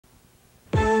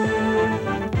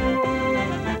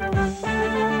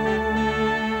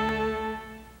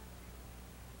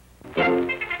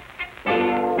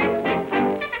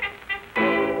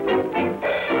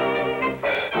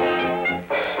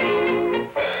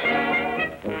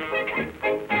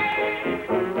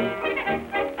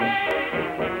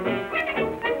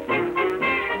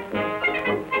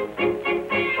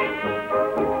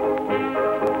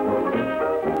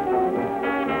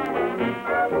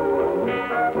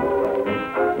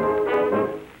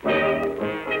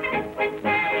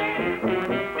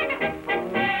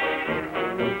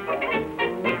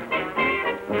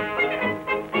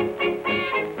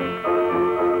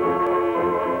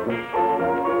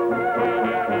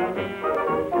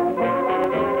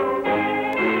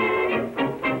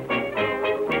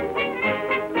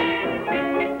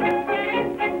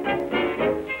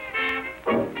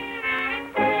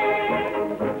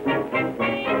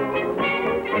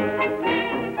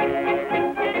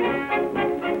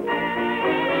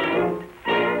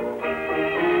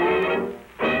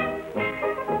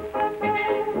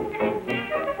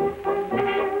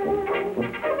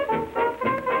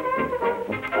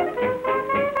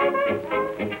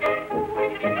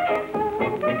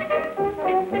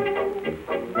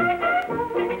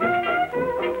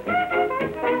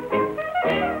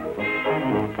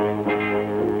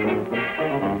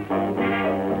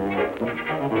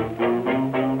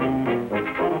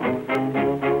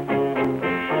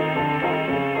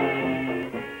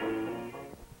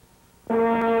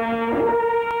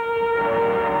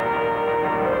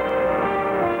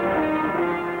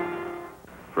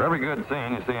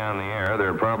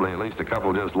probably at least a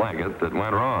couple just like it that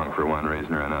went wrong for one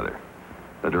reason or another.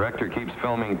 The director keeps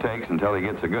filming takes until he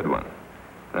gets a good one.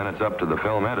 Then it's up to the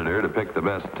film editor to pick the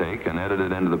best take and edit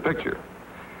it into the picture.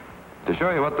 To show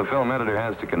you what the film editor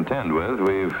has to contend with,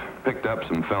 we've picked up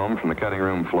some film from the cutting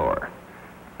room floor.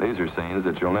 These are scenes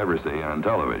that you'll never see on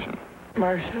television.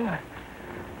 Marshal,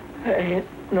 I ain't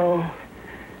no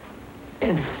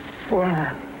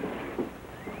informer.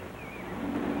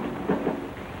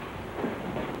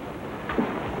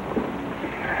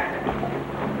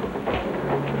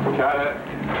 Got it.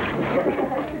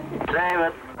 Damn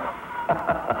it.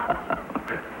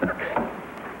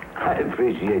 I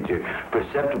appreciate your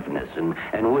perceptiveness and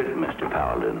wit, Mr.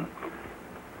 Paladin.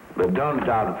 But don't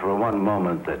doubt for one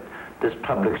moment that this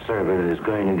public servant is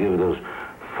going to give those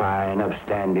fine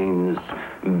upstandings,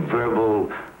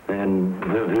 verbal and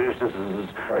vivacious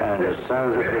kind of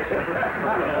sons of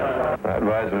I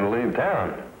advise him to leave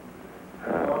town.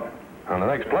 On the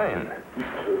next plane.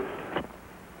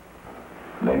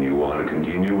 Then you want to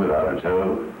continue without a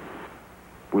tow?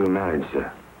 We'll manage,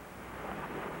 sir.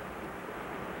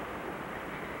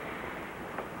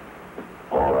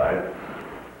 All right.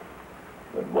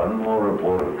 But one more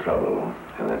report of trouble,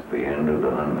 and that's the end of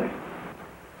the honey.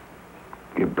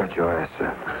 You bet your ass,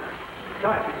 sir.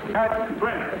 Cut,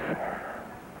 Flynn.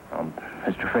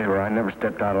 Mr. Favor, I never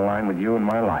stepped out of line with you in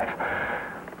my life.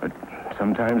 But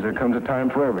sometimes there comes a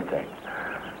time for everything.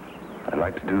 I'd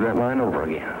like to do that line over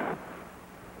again.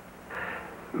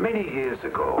 Many years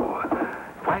ago,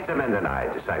 wiser men than I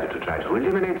decided to try to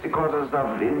eliminate the causes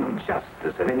of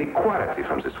injustice and inequality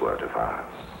from this world of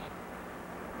ours.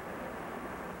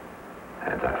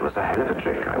 And that was a hell of a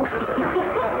trick, I'm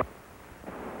sure.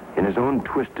 In his own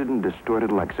twisted and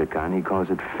distorted lexicon, he calls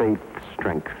it faith,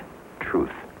 strength,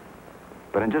 truth.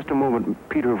 But in just a moment,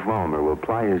 Peter Vollmer will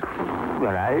apply his...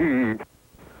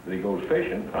 He goes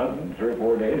fishing, hunting 3 or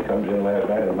 4 days, comes in last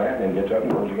night at night, and gets up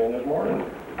and goes again this morning.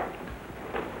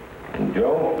 And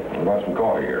Joe, I got some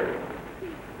coffee here.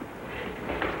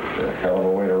 It's a hell of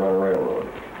a way to run a railroad.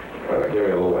 Well, give me a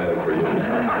little hand for you.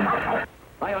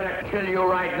 I ought to kill you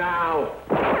right now.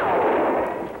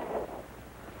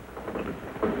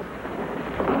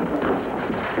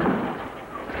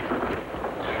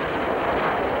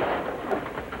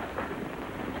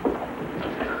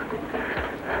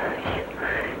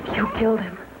 You killed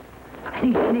him. And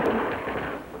he can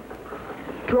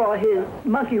draw his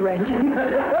monkey wrench.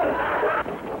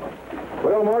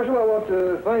 Well, Marshal, I want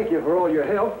to thank you for all your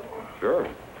help. Sure.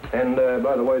 And,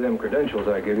 by the way, them credentials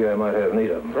I give you, I might have need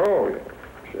of them. Oh, yeah.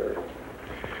 Sure.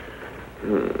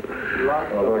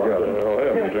 Oh, I got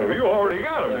them. You already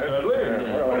got them,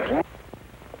 Dudley.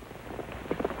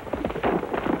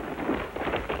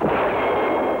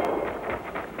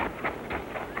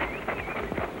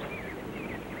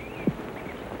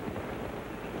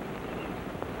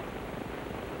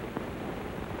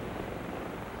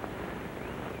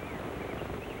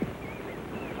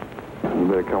 You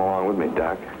better come along with me,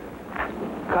 Doc.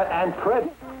 Cut and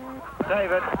print.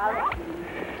 David.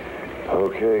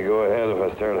 Okay, go ahead. If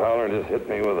I start hollering, just hit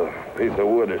me with a piece of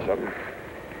wood or something.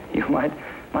 You might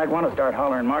want to start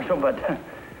hollering, Marshal, but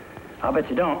I'll bet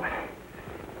you don't.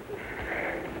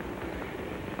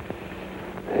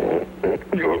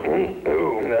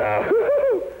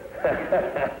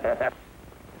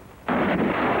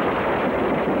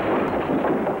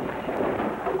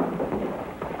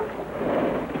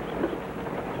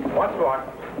 What's what?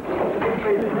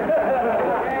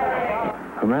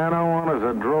 The man I want is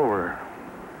a drover.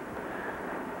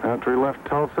 After he left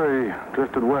Tulsa, he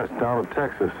drifted west down to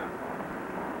Texas.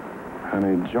 And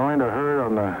he joined a herd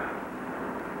on the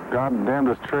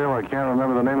goddamnedest trail. I can't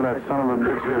remember the name of that son of a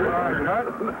bitch here.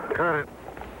 Cut it.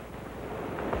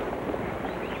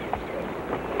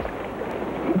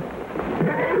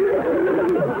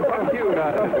 Fuck you,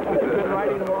 Cut. You've been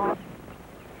riding them all.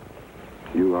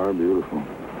 You are beautiful.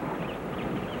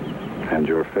 And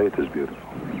your faith is beautiful.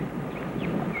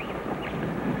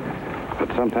 But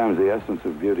sometimes the essence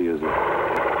of beauty is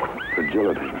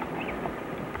fragility.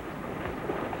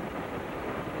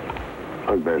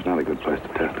 Bugbear's not a good place to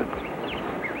test it.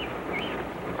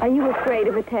 Are you afraid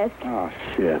of a test? Oh,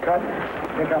 shit. Cut.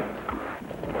 Pick up.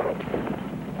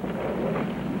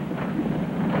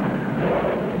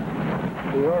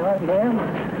 You all right, ma'am?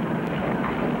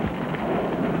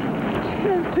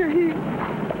 Chester, he...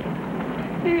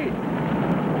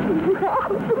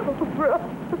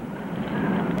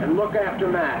 And look after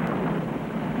Matt.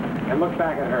 And look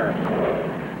back at her.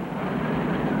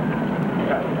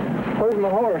 Where's my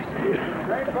horse?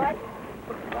 Right back.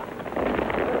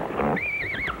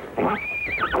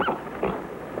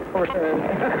 Horse.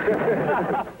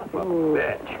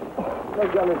 Bitch.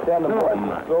 Don't you understand the voice?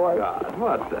 God,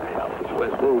 what the hell is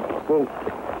with this?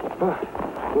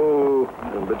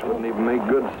 That bitch wouldn't even make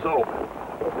good soap.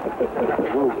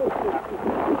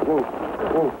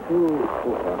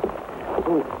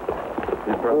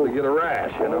 You'd probably get a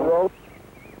rash, you know.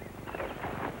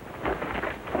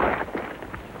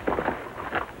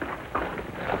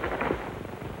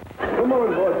 Come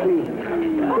on, Gorky.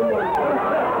 Come on.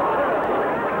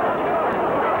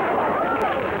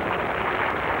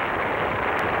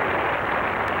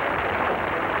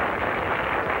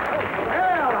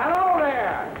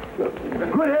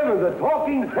 Good heavens, a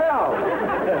talking cow.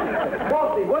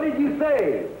 Bossy, what did you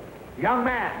say? Young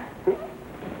man.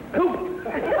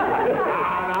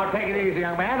 Now, take it easy,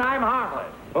 young man. I'm harmless.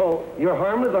 Oh, you're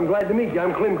harmless? I'm glad to meet you.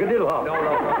 I'm Clem Cadillac. No.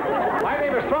 My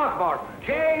name is Throckmorton.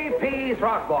 J.P.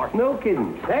 Throckmorton. No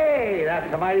kidding. Say,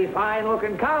 that's a mighty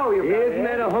fine-looking cow you've got. Isn't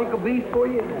that a hunk of beef for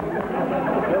you?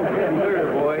 No kidding,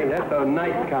 there, boy. That's a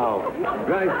nice cow.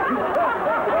 Right.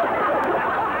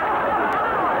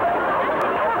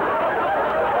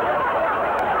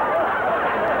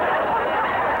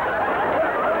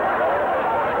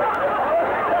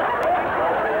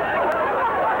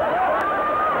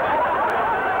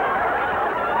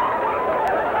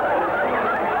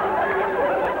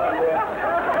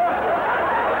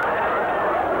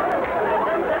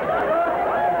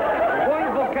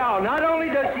 Not only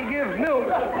does she give milk,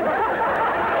 but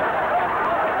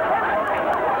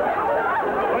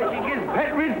she gives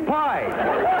Petridge pie.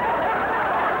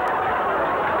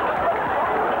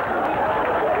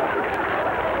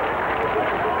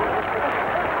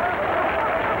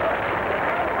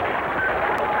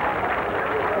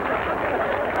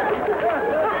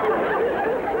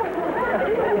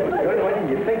 Why didn't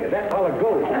you think of that while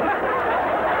ago?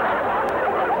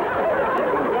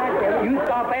 You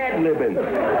stop ad-libbing.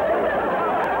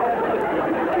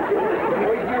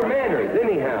 Where's your manners,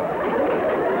 anyhow?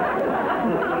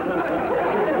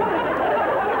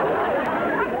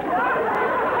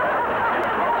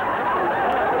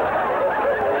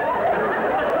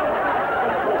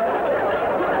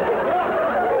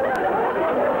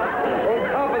 On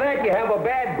top of that, you have a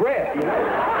bad breath, you know?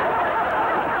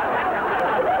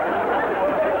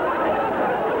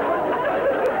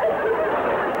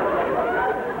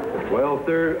 Well,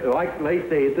 sir, like they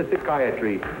say, it's a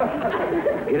psychiatry.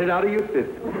 Get it out of your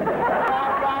system.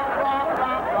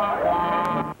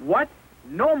 What?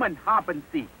 Nomen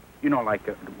Hoppenseat. You know, like,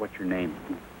 what's your name?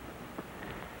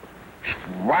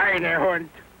 Schweinehund.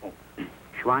 Oh,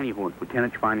 Schweinehund,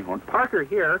 Lieutenant Schweinehund. Parker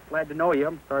here. Glad to know you.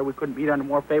 I'm sorry we couldn't meet under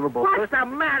more favorable... What's the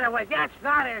matter with you? That's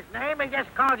not his name. He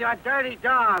just called you a dirty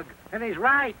dog. And he's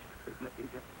right. You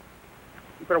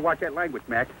better watch that language,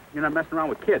 Mac. You're not messing around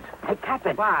with kids. Hey,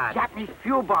 Captain. What? Japanese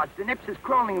fuel boats. The nips is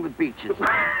crawling with beaches.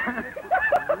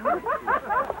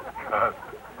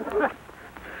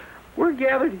 We're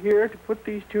gathered here to put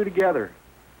these two together.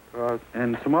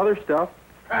 And some other stuff.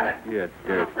 Yeah,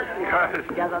 dude.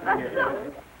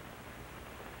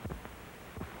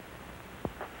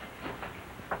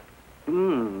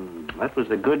 That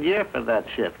was a good year for that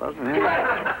ship, wasn't it?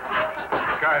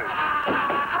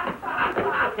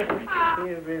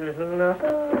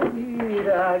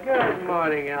 Good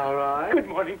morning, Elroy. Good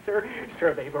morning, sir.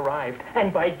 Sir, they've arrived.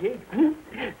 And by gig.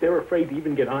 They're afraid to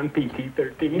even get on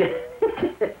PT-13.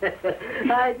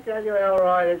 I tell you,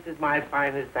 Elroy, this is my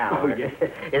finest hour. Oh, yes.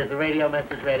 Is the radio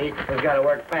message ready? We've got to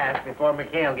work fast before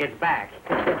McHale gets back.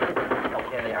 Oh,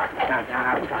 here they are.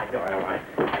 Now, outside door, Elroy.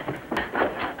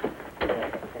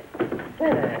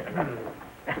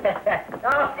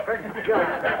 Oh, for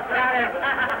God. Got him.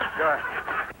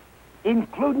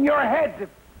 Including your heads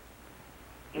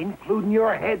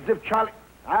of Charlie...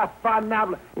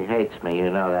 He hates me,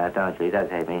 you know that, don't you? He does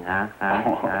hate me, huh?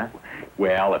 Huh?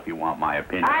 Well, if you want my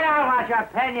opinion. I don't want your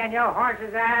opinion, you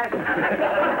horse's ass.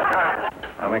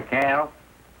 McHale,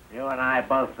 you and I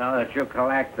both know that you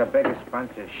collect the biggest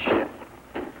bunch of shit.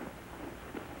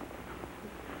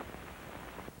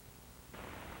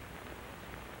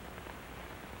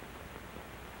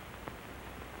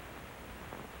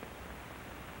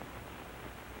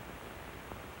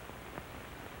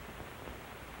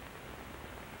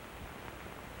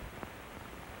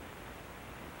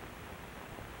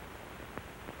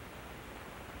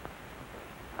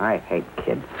 I hate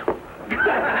kids.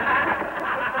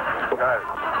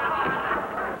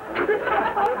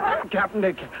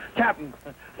 Captain.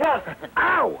 Yes.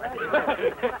 Ow!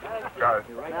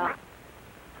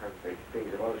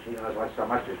 She knows what so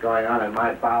much is going on in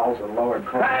my bowels and lower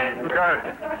throat.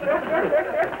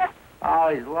 Oh,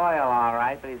 he's loyal, all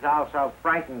right, but he's also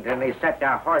frightened, and he set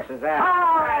your horse's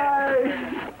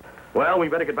ass. Well, we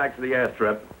better get back to the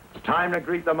airstrip. It's time to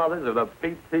greet the mothers of the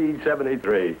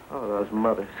PT-73. Oh, those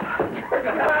mothers.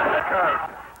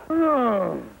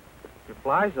 Oh, your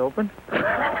fly's open.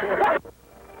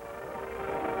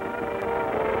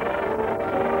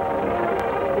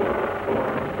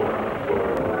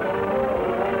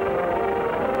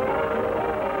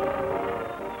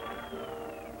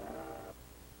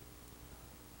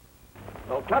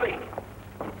 Oh, Tubby!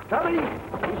 Tubby!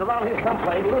 He's around here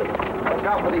someplace. Look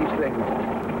out for these things.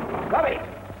 Tubby!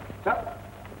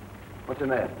 What's in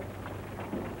there?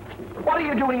 What are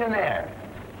you doing in there?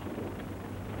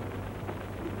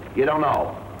 You don't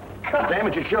know. Damn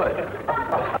it, you should.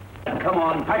 Come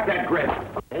on, pack that grip.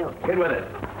 Get with it.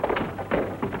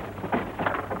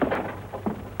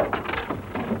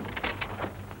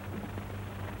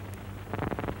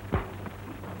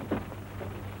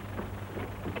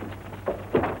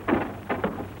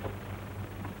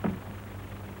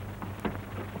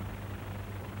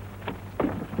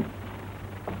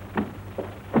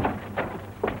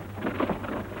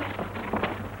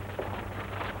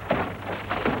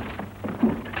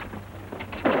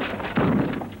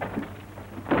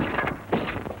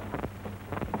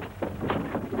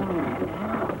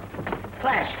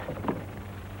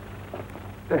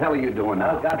 What the hell are you doing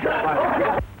now?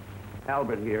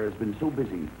 Albert here has been so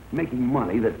busy making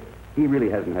money that he really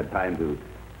hasn't had time to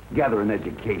gather an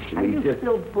education. Are you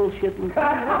still bullshitting?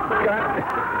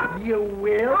 You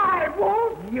will. I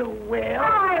won't. You will.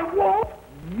 I won't.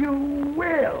 You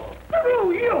will.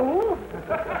 Screw you.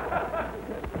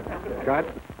 Cut.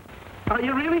 Are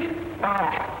you really?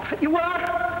 You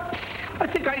are? I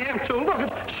think I am too. Look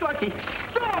at Shorty.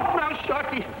 Don't now,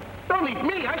 Shorty. Don't eat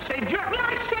me. I saved your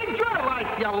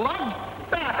life, you lug.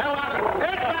 Get the hell out of here.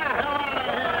 Get the hell out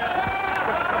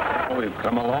of here. We've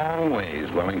come a long ways,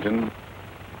 Wellington.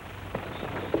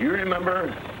 You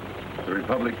remember the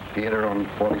Republic Theater on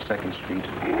 42nd Street?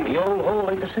 The old hole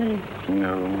ain't the same.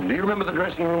 No. Do you remember the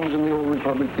dressing rooms in the old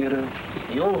Republic Theater?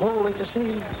 The old hole ain't the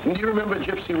same. And do you remember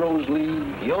Gypsy Rose Lee?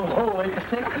 The old hole ain't the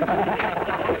same.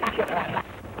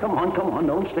 Come on.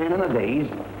 Don't stand in a daze.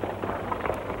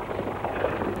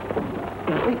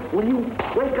 Hey, will you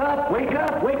wake up?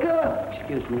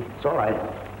 Excuse me. It's all right.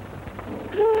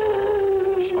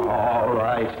 All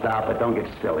right, stop it. Don't get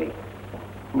silly.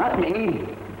 Not me.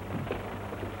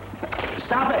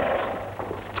 Stop it.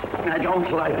 I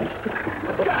don't like it.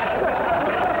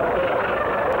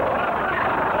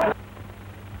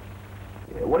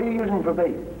 What are you using for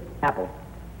bait? Apple.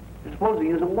 You're supposed to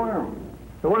use a worm.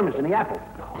 The worm is in the apple.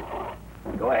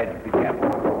 Go ahead. Be careful.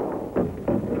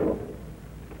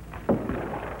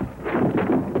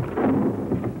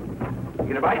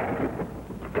 Get a bite.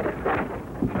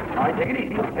 All right, take it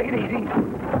easy.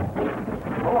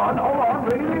 Hold on.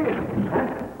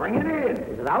 Bring it in.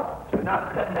 Is it out? No.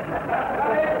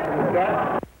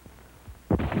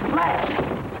 Flash!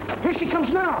 Here she comes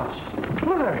now.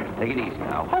 Look at her. Take it easy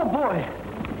now. Oh, boy.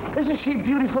 Isn't she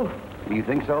beautiful? Do you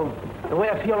think so? The way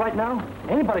I feel right now,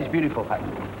 anybody's beautiful.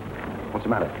 What's the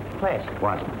matter? Flash,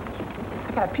 What?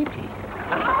 I got a pee-pee.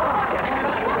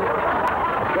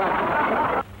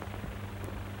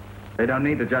 They don't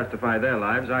need to justify their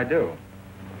lives, I do.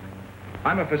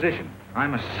 I'm a physician.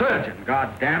 I'm a surgeon,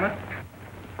 God damn it.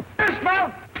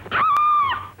 Dismount!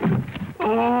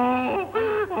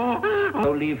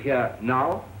 No leave here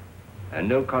now, and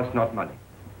no cost not money.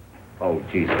 Oh,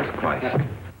 Jesus Christ.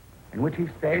 In which he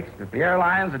states that the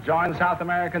airlines that join South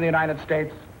America and the United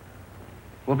States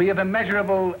will be of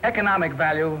immeasurable economic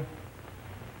value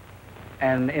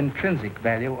and intrinsic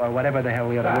value, or whatever the hell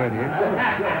the other word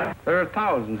is. There are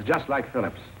thousands just like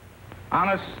Phillips.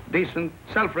 Honest, decent,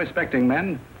 self-respecting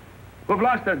men who have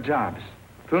lost their jobs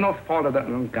through no fault of their...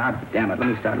 Oh, God damn it, let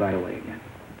me start right away again.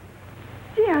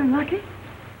 Gee, I'm lucky.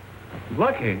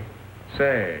 Lucky?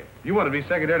 Say, you want to be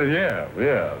secretary of the year.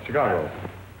 Yeah, Chicago.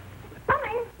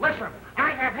 Fine. Listen, I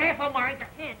have half a mind to...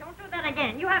 Here, don't do that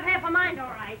again. You have half a mind,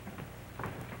 all right.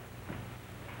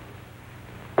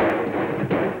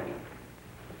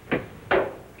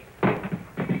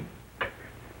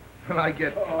 I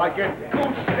get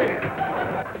goose scared.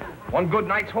 One good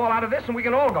night's haul out of this and we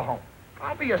can all go home.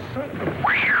 I'll be a son.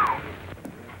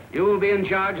 You will be in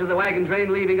charge of the wagon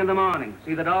train leaving in the morning.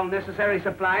 See that all necessary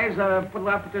supplies are put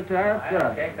up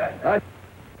to...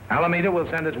 Alameda will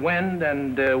send us wind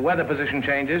and weather position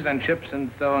changes and chips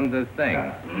and so on the thing.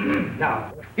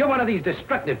 Now, you're one of these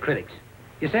destructive critics.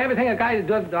 You say everything a guy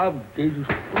does...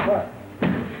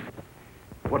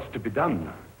 What's to be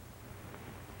done?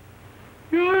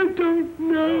 I don't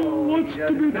know what's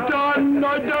to be done.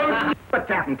 I don't... Quit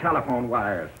tapping telephone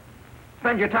wires.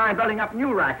 Spend your time building up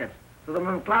new rackets. So that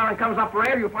when McLaren comes up for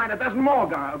air, you find a dozen more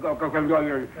going. What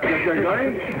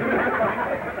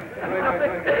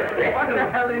the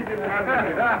hell is it?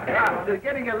 They're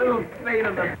getting a little fade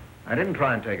of the... I didn't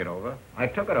try and take it over. I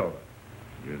took it over.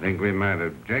 You think we might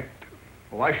object?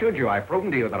 Well, why should you? I've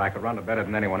proven to you that I could run it better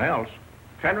than anyone else.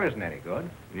 Fender isn't any good.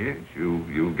 Yes,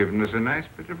 you've given us a nice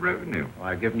bit of revenue. Well,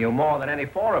 I've given you more than any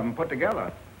four of them put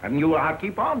together. And I'll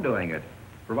keep on doing it.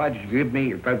 Provided you give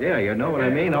me... Yeah, you know what I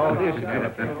mean? All this...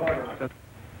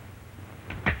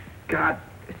 God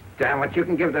damn it, you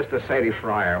can give this to Sadie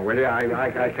Fryer, will you?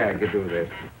 I can't do this.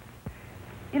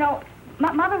 You know,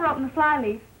 Mother wrote in the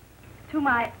flyleaf to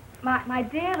my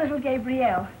dear little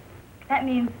Gabrielle. That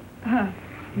means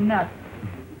nuts.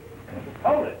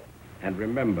 Hold it. And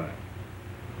remember,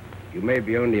 you may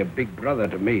be only a big brother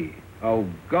to me. Oh,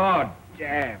 God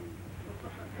damn.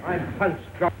 I'm punched.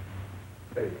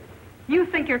 You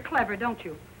think you're clever, don't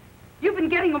you? You've been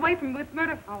getting away from me with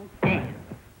murder. Oh, damn.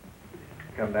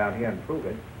 Come down here and prove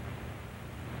it.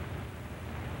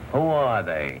 Who are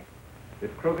they?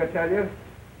 Did Kruger tell you?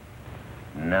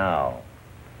 No.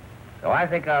 So I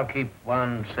think I'll keep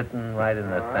one sitting right in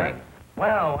the thing.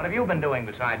 Well, what have you been doing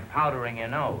besides powdering your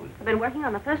nose? I've been working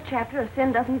on the first chapter of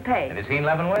Sin Doesn't Pay. Have you seen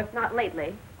Leavenworth? Not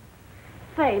lately.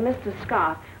 Say, Mr.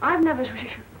 Scott, I've never...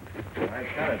 I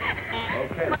got it.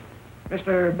 Okay.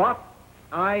 Mr. Bott,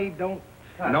 I don't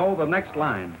know the next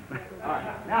line.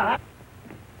 Now,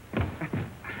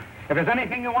 if there's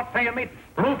anything you want to say to me,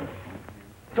 Bloopers.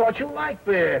 Thought you liked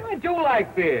beer. I do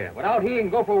like beer. But out here you can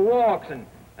go for walks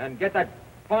and get that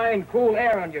fine, cool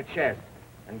air on your chest.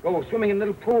 And go swimming in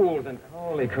little pools and...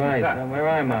 Holy Christ, where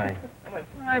am I?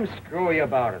 I'm screwy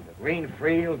about it. The green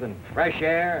fields and fresh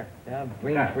air. Yeah,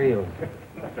 green fields.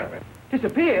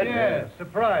 Disappeared? Yes,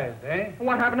 surprised, eh?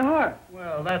 What happened to her?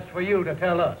 Well, that's for you to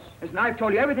tell us. Listen, I've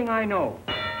told you everything I know.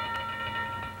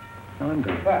 I'm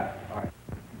good.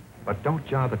 But don't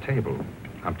jar the table.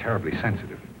 I'm terribly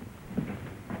sensitive.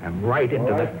 And right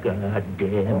into the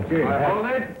goddamn... Hold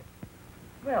it.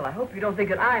 Well, I hope you don't think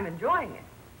that I'm enjoying it.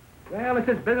 Well, it's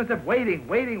this business of waiting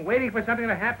for something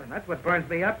to happen. That's what burns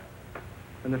me up.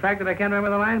 And the fact that I can't remember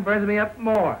the line burns me up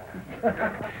more.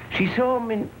 She saw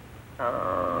me...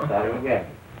 Start again.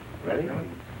 Ready?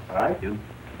 All right.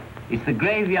 It's the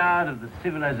graveyard of the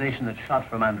civilization that shot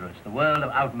from under us, the world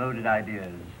of outmoded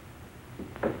ideas.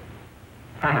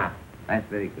 Ha! That's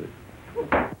very good.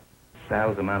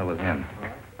 Sal's the matter with him.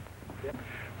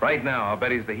 Right now, I'll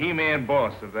bet he's the He-Man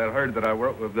boss of that herd that I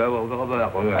work with.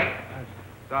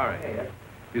 Sorry.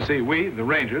 You see, we, the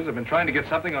Rangers, have been trying to get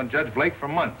something on Judge Blake for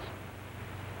months.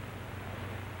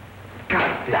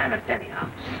 God damn it, anyhow.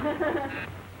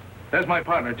 There's my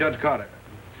partner, Judge Carter.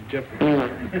 Jeffrey.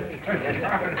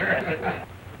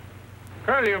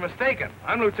 Colonel, you're mistaken.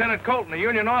 I'm Lieutenant Colton, a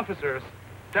Union officer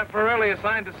temporarily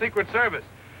assigned to Secret Service,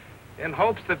 in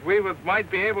hopes that we might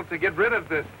be able to get rid of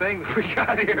this thing that we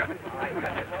got here.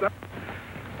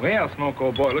 Well, Smoke,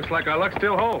 old boy, looks like our luck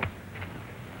still holds.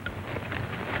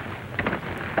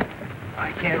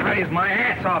 I can't raise my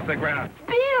ass off the ground.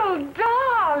 Bill,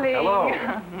 darling. Hello.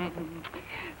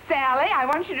 Sally, I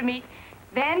want you to meet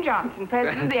Van Johnson,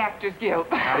 president of the Actors Guild.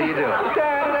 How do you do?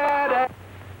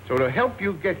 So to help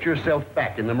you get yourself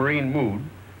back in the Marine mood,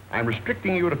 I'm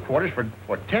restricting you to quarters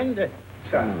for 10 days.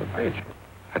 Son of a bitch.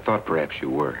 I thought perhaps you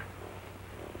were.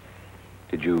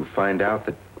 Did you find out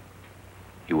that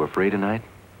you were free tonight?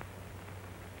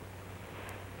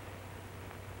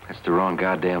 That's the wrong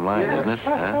goddamn line, isn't it?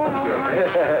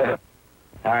 Huh?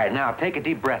 All right, now take a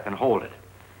deep breath and hold it.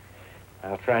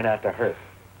 I'll try not to hurt.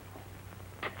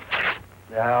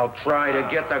 I'll try to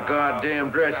get the goddamn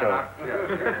dress off.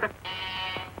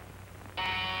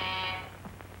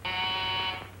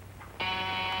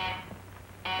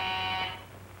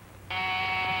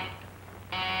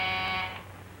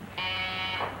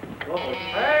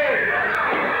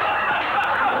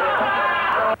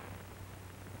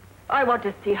 I want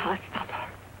to see her suffer.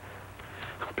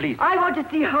 Please. I want to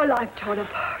see her life torn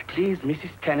apart. Please, Mrs.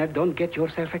 Tanner, don't get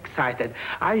yourself excited.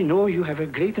 I know you have a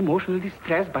great emotional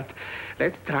distress, but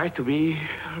let's try to be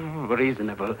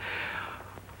reasonable.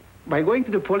 By going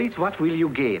to the police, what will you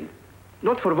gain?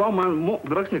 Not for one month.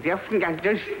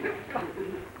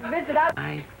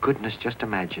 My goodness, just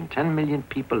imagine 10 million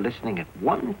people listening at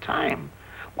one time.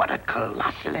 What a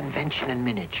colossal invention in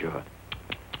miniature.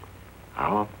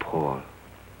 Our Paul.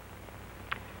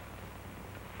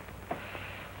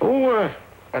 Oh,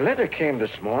 a letter came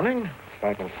this morning. If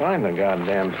I can find the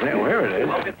goddamn thing. Where it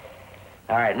is.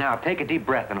 All right, now take a deep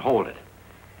breath and hold it.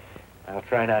 I'll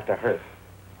try not to hurt.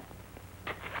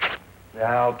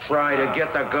 I'll try to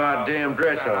get the goddamn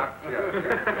dress off.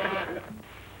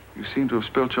 You seem to have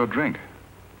spilt your drink.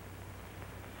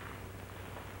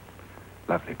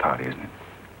 Lovely party, isn't it?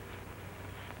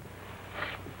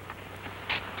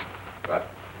 What?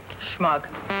 Schmuck.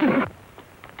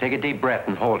 Take a deep breath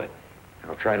and hold it.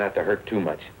 I'll try not to hurt too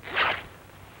much.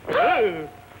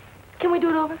 Can we do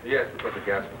it over? Yes, put the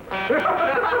gas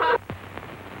on.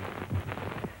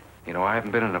 You know, I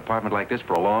haven't been in an apartment like this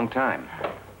for a long time.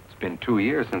 It's been 2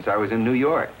 years since I was in New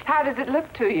York. How does it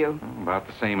look to you? About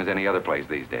the same as any other place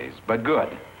these days, but good.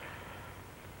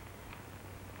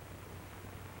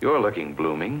 You're looking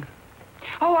blooming.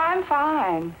 Oh, I'm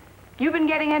fine. You been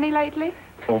getting any lately?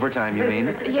 Overtime, you mean?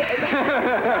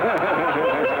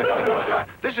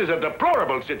 This is a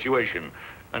deplorable situation,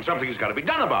 and something's got to be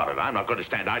done about it. I'm not going to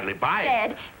stand idly by.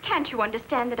 Dad, can't you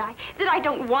understand that I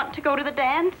don't want to go to the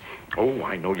dance? Oh,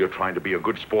 I know you're trying to be a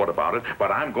good sport about it, but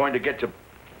I'm going to get to...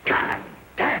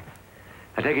 Now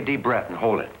take a deep breath and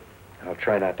hold it. I'll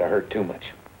try not to hurt too much.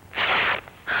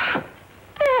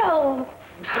 Phil!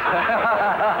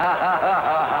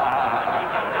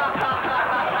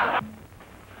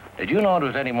 Did you know it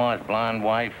was Eddie Moore's blonde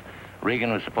wife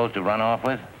Reagan was supposed to run off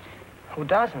with? Who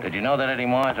doesn't? Did you know that Eddie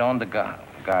Moore's owned the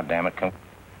goddamn it.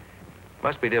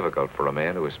 Must be difficult for a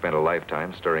man who has spent a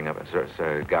lifetime stirring up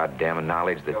goddamn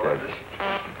knowledge that...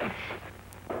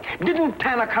 Didn't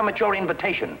Tanner come at your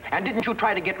invitation? And didn't you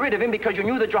try to get rid of him because you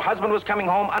knew that your husband was coming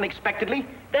home unexpectedly?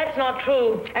 That's not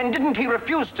true. And didn't he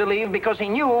refuse to leave because he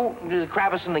knew the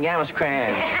crevice in the Yamas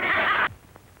crash?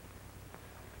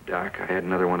 Doc, I had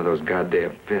another one of those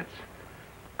goddamn fits.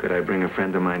 Could I bring a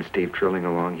friend of mine, Steve Trilling,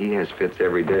 along? He has fits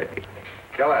every day.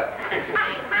 Kill it.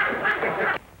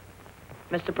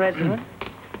 Mr. President,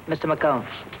 Mr. McComb.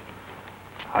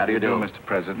 How do you do, Mr.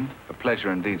 President? A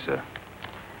pleasure indeed, sir.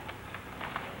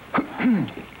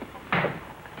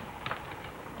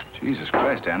 Jesus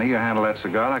Christ, Annie, you handle that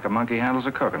cigar like a monkey handles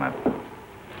a coconut.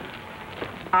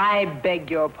 I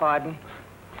beg your pardon.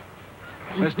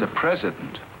 Mr.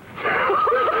 President.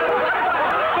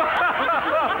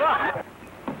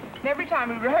 Every time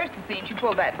we rehearse the scene, she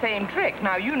pulled that same trick.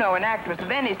 Now, you know an actress of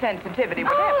any sensitivity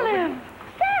would Olive!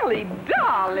 Sally,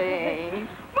 darling.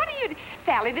 What are you...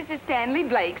 Sally, this is Stanley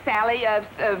Blake. Sally,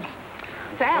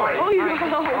 Sally. Oh, you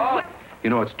know. You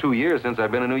know, it's 2 years since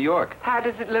I've been in New York. How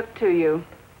does it look to you?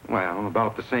 Well,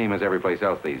 about the same as every place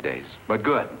else these days, but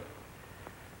good.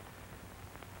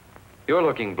 You're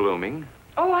looking blooming.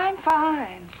 Oh, I'm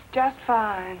fine. Just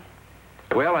fine.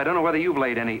 Well, I don't know whether you've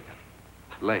laid any...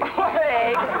 Legs.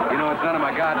 Legs? You know, it's none of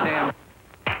my goddamn...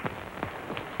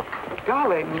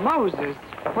 Golly Moses.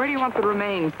 Where do you want the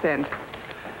remains sent?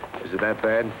 Is it that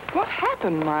bad? What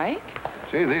happened, Mike?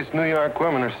 Gee, these New York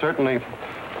women are certainly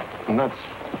nuts.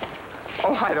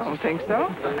 Oh, I don't think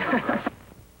so.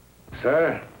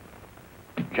 Sir,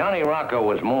 Johnny Rocco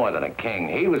was more than a king.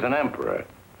 He was an emperor.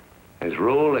 His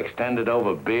rule extended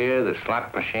over beer, the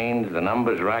slot machines, the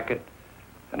numbers racket,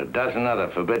 and a dozen other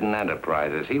forbidden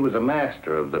enterprises. He was a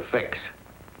master of the fix.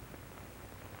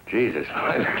 Jesus,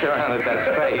 look around at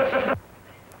that face.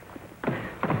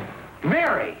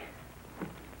 Mary!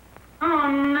 Oh,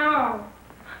 no.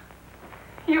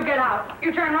 You get out.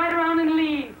 You turn right around and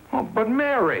leave. Oh, but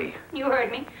Mary! You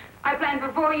heard me. I planned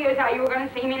for 4 years how you were going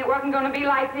to see me, and it wasn't going to be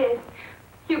like this.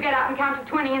 You get out and count to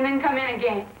 20 and then come in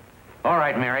again. All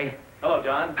right, Mary. Hello,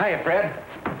 John. Hiya, Fred.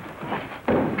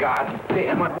 God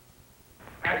damn it.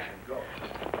 Action, go.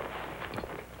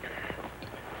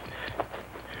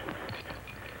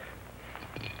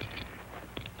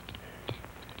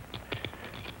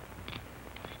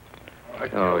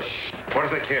 Oh,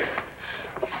 Where's the kid?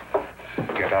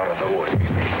 Get out of the way.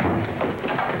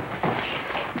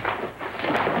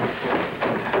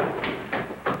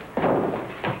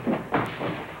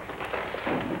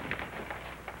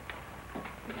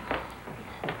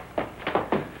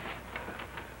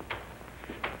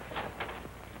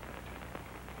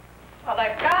 Well, the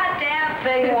goddamn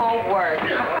thing won't work.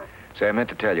 Say, I meant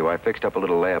to tell you, I fixed up a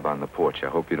little lab on the porch. I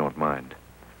hope you don't mind.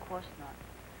 Of course not.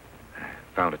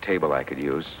 Found a table I could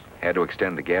use. Had to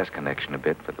extend the gas connection a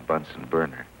bit for the Bunsen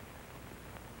burner.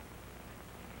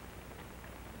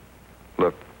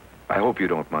 Look, I hope you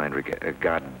don't mind.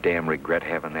 Goddamn regret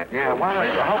having that. Yeah, why don't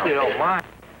you? I hope you don't mind.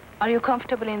 Are you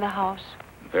comfortable in the house?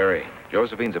 Very.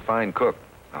 Josephine's a fine cook.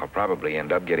 I'll probably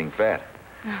end up getting fat.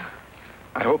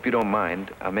 I hope you don't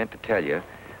mind. I meant to tell you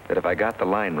that if I got the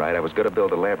line right, I was going to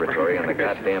build a laboratory on the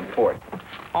goddamn port.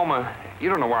 Homer, you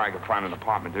don't know where I can find an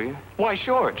apartment, do you? Why,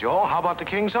 sure, Joe. How about the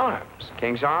King's Arms?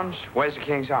 King's Arms? Where's the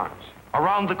King's Arms?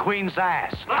 Around the Queen's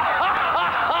ass.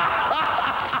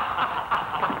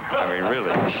 I mean,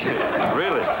 really?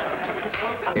 Really?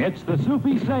 It's the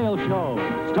Soupy Sales Show,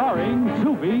 starring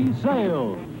Soupy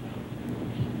Sales.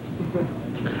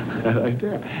 Right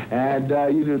there. And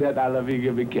you do that, I love you,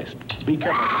 give me a kiss. Be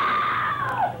careful.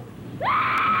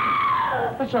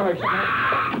 That's all right, son.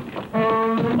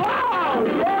 Oh,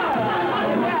 yeah!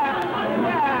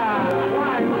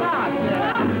 Why not?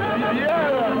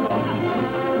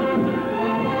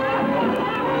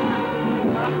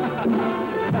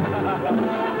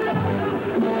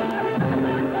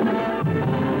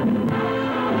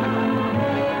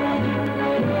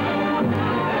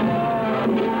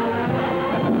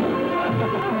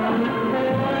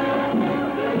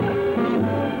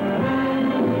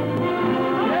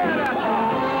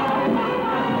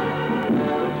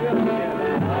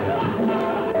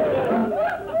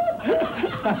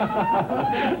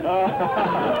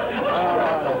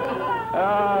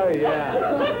 Oh, yeah.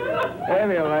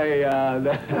 Anyway,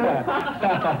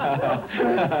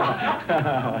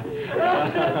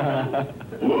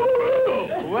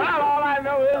 well, all I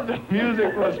know is the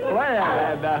music was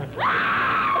playing, and,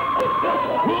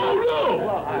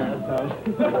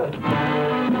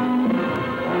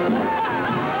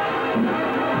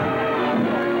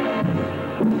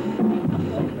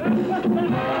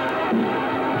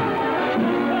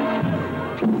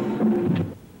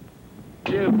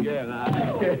 you get out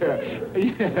of here.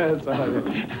 Yes,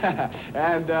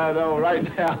 and no, right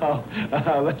now,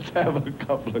 let's have a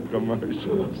couple of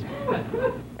commercials.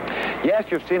 Yes,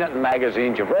 you've seen it in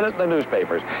magazines, you've read it in the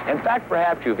newspapers. In fact,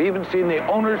 perhaps you've even seen the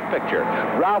owner's picture.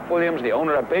 Ralph Williams, the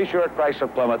owner of Bayshore Chrysler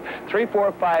Plymouth,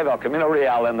 345 El Camino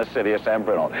Real in the city of San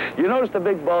Bruno. You notice the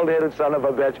big bald-headed son of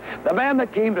a bitch? The man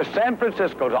that came to San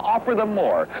Francisco to offer them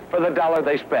more for the dollar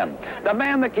they spend. The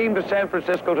man that came to San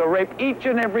Francisco to rape each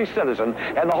and every citizen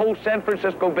in the whole San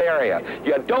Francisco Bay Area.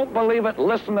 You don't believe it?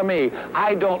 Listen to me.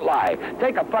 I don't lie.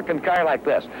 Take a fucking car like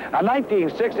this. A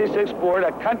 1966 Ford,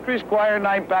 a Country Squire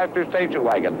 9-passenger station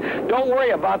wagon. Don't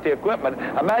worry about the equipment.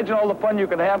 Imagine all the fun you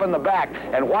can have in the back.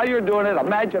 And while you're doing it,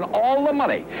 imagine all the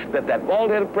money that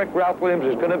bald-headed prick Ralph Williams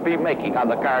is going to be making on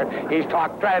the car he's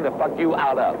trying to fuck you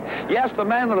out of. Yes, the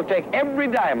man that'll take every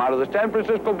dime out of the San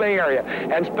Francisco Bay Area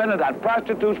and spend it on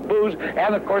prostitutes, booze,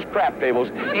 and of course crap tables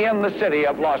in the city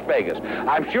of Las Vegas.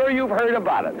 I'm sure you've heard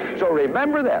about it. So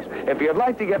remember this. If you'd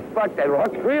like to get fucked and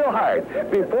hooked real hard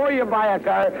before you buy a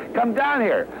car, come down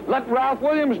here. Let Ralph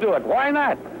Williams do it. Why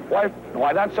not?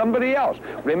 Why not somebody else?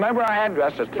 Remember, our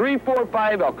address is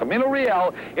 345 El Camino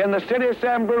Real in the city of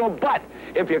San Bruno. But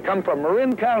if you come from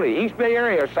Marin County, East Bay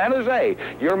Area, or San Jose,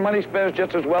 your money spends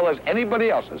just as well as anybody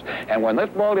else's. And when this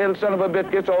bald-headed son of a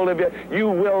bitch gets hold of you, you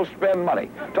will spend money.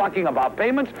 Talking about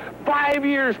payments, 5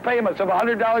 years payments of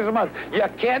 $100 a month. You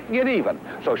can't get even.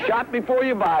 So shop before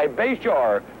you buy.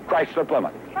 Bayshore Chrysler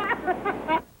Plymouth.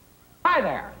 Hi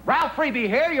there. Ralph Freebie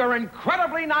here, your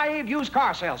incredibly naive used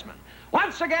car salesman.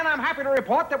 Once again, I'm happy to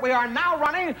report that we are now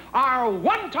running our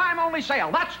one-time only sale.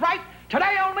 That's right,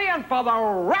 today only and for the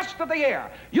rest of the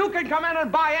year. You can come in and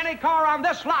buy any car on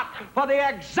this lot for the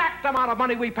exact amount of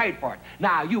money we paid for it.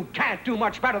 Now, you can't do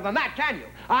much better than that, can you?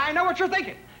 I know what you're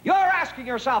thinking. You're asking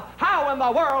yourself, how in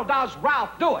the world does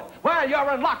Ralph do it? Well,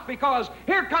 you're in luck because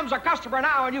here comes a customer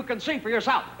now and you can see for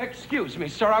yourself. Excuse me,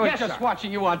 sir. I was just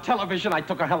watching you on television. I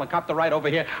took a helicopter right over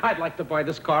here. I'd like to buy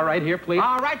this car right here, please.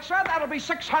 All right, sir. That'll be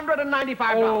 $695.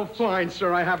 Oh, fine,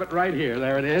 sir. I have it right here.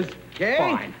 There it is. Okay.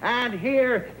 Fine. And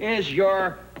here is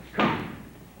your car.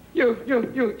 You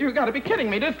got to be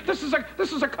kidding me. This is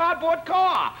a cardboard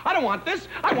car. I don't want this.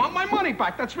 I want my money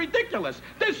back. That's ridiculous.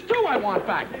 This, too, I want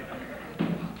back.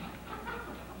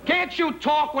 Can't you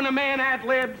talk when a man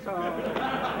ad-libs?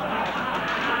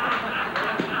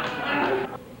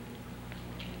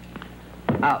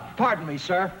 Pardon me,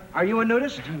 sir. Are you a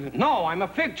nudist? No, I'm a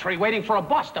fig tree waiting for a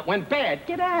bus that went bad.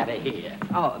 Get out of here.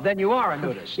 Oh, then you are a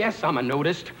nudist. Yes, I'm a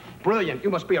nudist. Brilliant.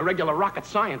 You must be a regular rocket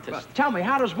scientist. Well, tell me,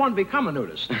 how does one become a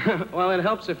nudist? Well, it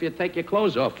helps if you take your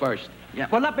clothes off first. Yeah.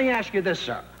 Well, let me ask you this,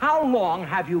 sir. How long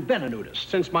have you been a nudist?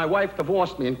 Since my wife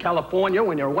divorced me in California.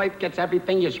 When your wife gets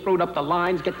everything, you screwed up the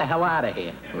lines. Get the hell out of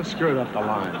here. Who screwed up the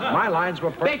lines? My lines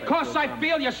were perfect. Because I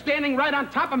feel you're standing right on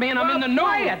top of me and I'm in the nude.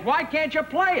 Play it. Why can't you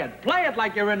play it? Play it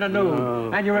like you're in the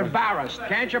nude and you're embarrassed.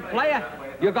 Can't you play it?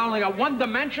 You've only got one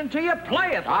dimension to you.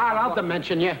 Play it. All right, I'll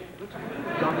dimension you.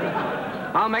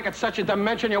 I'll make it such a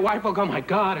dimension your wife will go, my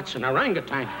God, it's an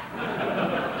orangutan.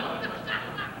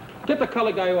 Get the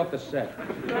color guy off the set.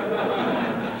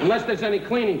 Unless there's any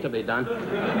cleaning to be done.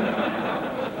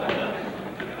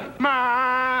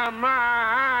 Mommy!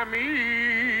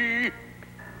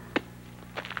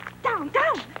 Down.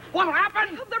 What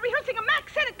happened? They're rehearsing a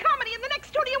Max Sennett comedy in the next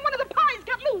studio and one of the pies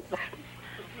got loose.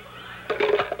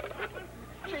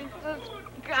 Jesus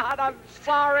God, I'm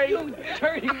sorry. You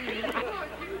dirty...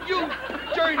 You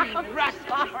dirty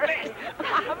rascal. I'm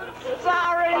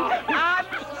sorry. I'm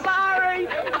sorry.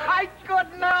 I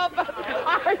couldn't help it.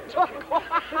 I took one.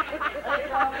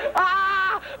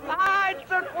 I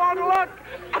took one look.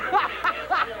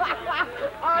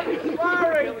 I'm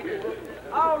sorry.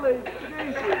 Holy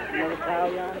Jesus. Another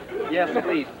towel, Jan? Yes,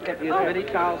 please. Get me as many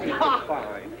towels as you can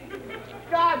find.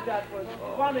 God, that was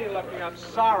funny looking. I'm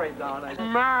sorry, darling.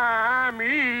 Mommy!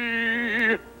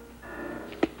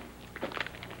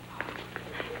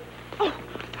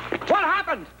 What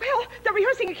happened? Well, they're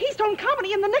rehearsing a Keystone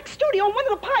comedy in the next studio, and one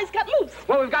of the pies got loose.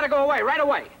 Well, we've got to go away, right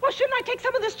away. Well, shouldn't I take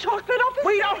some of this chocolate off his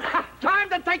We don't have time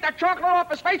to take the chocolate off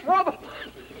his face. We're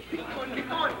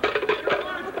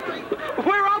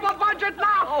over budget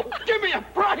now. Give me a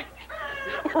break.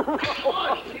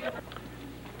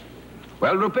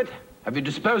 Well, Rupert, have you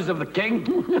disposed of the king?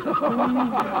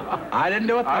 I didn't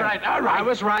do it. All right. I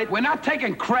was right. We're not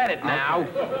taking credit now.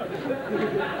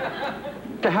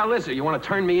 What the hell is it? You want to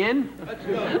turn me in? Let's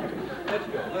go.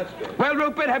 Well,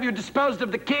 Rupert, have you disposed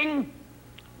of the king?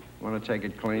 Want to take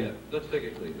it clean? Yeah, let's take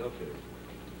it clean. Okay.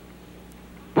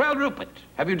 Well, Rupert,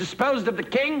 have you disposed of the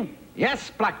king? Yes,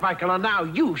 Black Michael, and now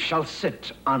you shall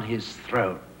sit on his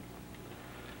throne.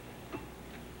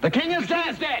 The king is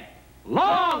dead. Dead.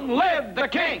 Long live the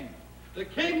king! The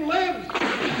king lives!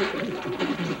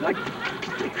 The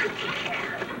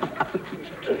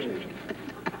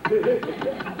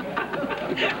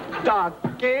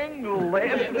king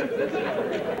lives!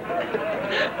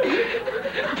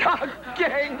 The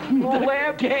king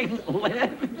lives! King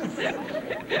lives!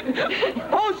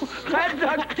 Who said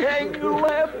the king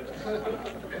lives?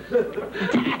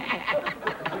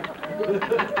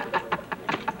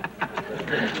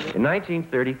 In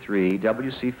 1933,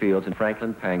 W.C. Fields and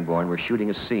Franklin Pangborn were shooting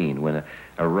a scene when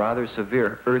a rather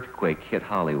severe earthquake hit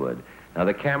Hollywood. Now,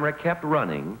 the camera kept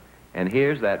running, and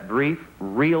here's that brief,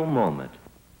 real moment.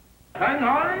 Hang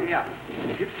on. Yeah.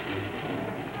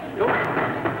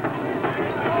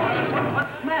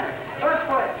 What's the matter?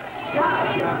 Earthquake.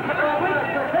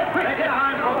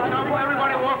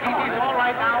 Everybody walk easy. It's all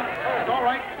right now. It's all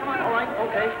right. All right.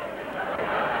 Okay.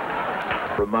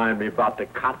 Remind me about the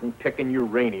cotton-picking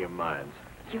uranium mines.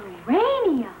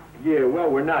 Uranium? Yeah, well,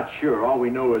 we're not sure. All we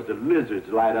know is the lizards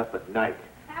light up at night.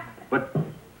 But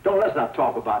let's not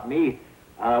talk about me.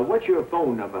 What's your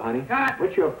phone number, honey?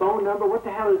 What's your phone number? What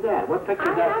the hell is that? What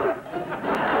picture's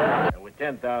that from? With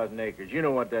 10,000 acres, you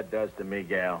know what that does to me,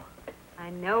 gal.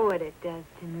 I know what it does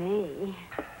to me.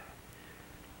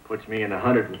 Puts me in a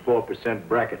 104%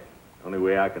 bracket. Only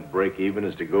way I can break even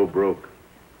is to go broke.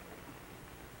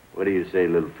 What do you say,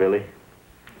 little filly?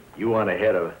 You want a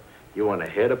head of poor? You want a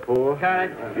head of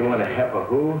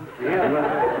who?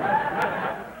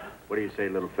 Yeah. What do you say,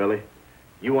 little filly?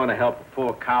 You want to help a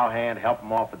poor cowhand, help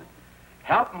him off at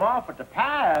the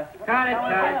pass? Got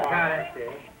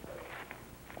it.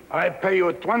 I pay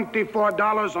you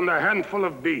 $24 on the handful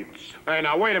of beads. Hey,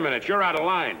 now, wait a minute. You're out of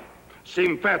line.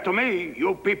 Seem fair to me.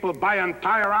 You people buy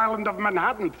entire island of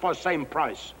Manhattan for same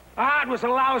price. Ah, it was a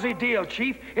lousy deal,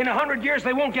 Chief. In 100 years,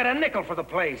 they won't get a nickel for the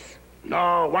place.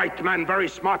 No, white man very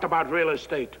smart about real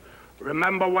estate.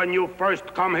 Remember when you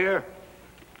first come here?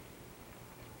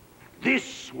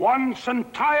 This once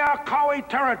entire Cowie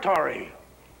territory.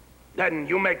 Then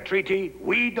you make treaty,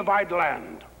 we divide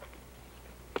land.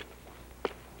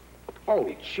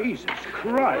 Oh, Jesus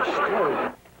Christ.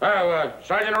 Oh. Well,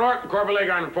 Sergeant O'Rourke, Corporal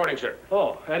Reagan reporting, sir.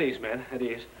 Oh, at ease, man, at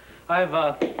ease.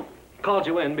 I've called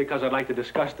you in because I'd like to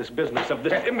discuss this business of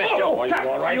this... Are you all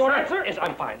right, You all right, sir? Yes,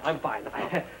 I'm fine.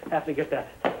 I have to get that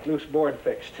loose board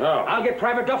fixed. Oh. I'll get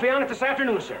Private Duffy on it this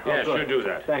afternoon, sir. Yes, you do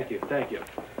that. Thank you.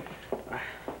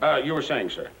 You were saying,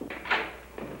 sir.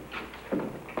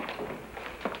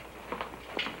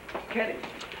 Kenny.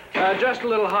 Just a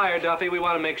little higher, Duffy. We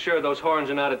want to make sure those horns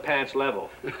are not at pants level.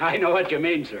 I know what you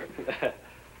mean, sir.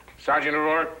 Sergeant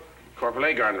O'Rourke, Corporal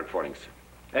Reagan reporting, sir.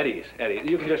 Eddie,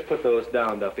 you can just put those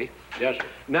down, Duffy. Yes, sir.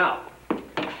 Now,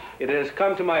 it has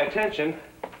come to my attention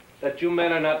that you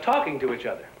men are not talking to each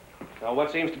other. Now,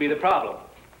 what seems to be the problem?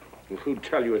 Who'd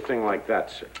tell you a thing like that,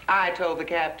 sir? I told the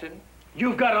captain.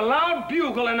 You've got a loud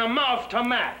bugle and a mouth to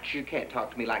match. You can't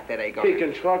talk to me like that, Agar. He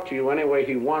can talk to you any way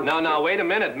he wants to. No, wait a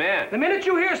minute, man. The minute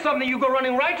you hear something, you go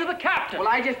running right to the captain. Well,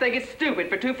 I just think it's stupid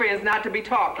for two friends not to be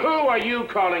talking. Who are you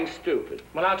calling stupid?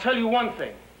 Well, I'll tell you one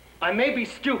thing. I may be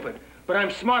stupid, but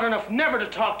I'm smart enough never to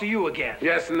talk to you again.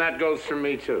 Yes, and that goes for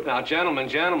me, too. Now, gentlemen,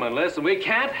 listen, we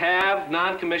can't have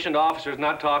non-commissioned officers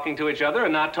not talking to each other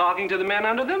and not talking to the men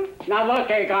under them. Now, look,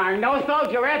 Agar, no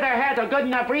soldier ever has a good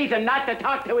enough reason not to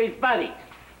talk to his buddies.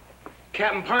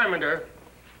 Captain Parmenter.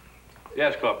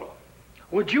 Yes, Corporal.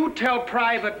 Would you tell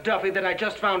Private Duffy that I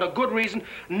just found a good reason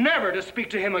never to speak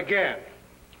to him again?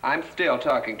 I'm still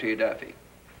talking to you, Duffy.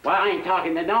 Well, I ain't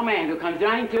talking to no man who comes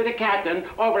running to the captain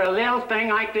over a little thing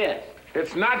like this.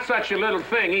 It's not such a little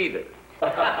thing either.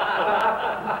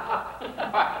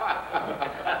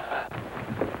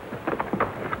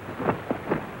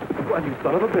 Well, you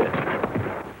son of a bitch.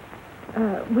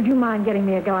 Would you mind getting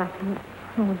me a glass of...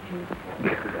 Oh, gee.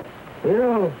 You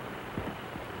know,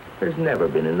 there's never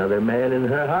been another man in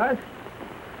her heart.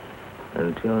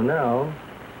 Until now.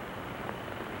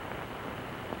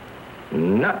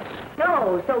 Nuts.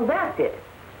 No, so that's it.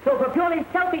 So for purely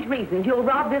selfish reasons, you'll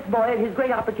rob this boy of his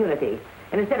great opportunity.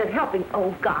 And instead of helping,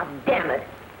 oh, God damn it.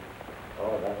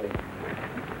 Oh, lovely.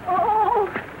 Oh!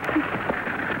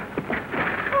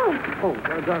 Oh,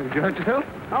 darling, did you hurt yourself?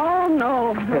 Oh,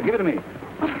 no. Here, give it to me.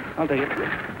 I'll take it.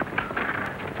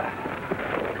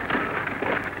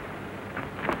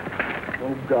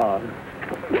 Oh, God.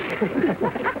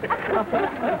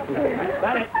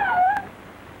 Got it.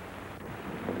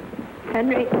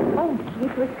 Henry. Oh,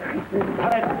 Jesus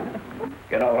Christ.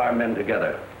 Get all our men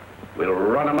together. We'll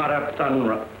run them out of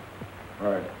Sunrun.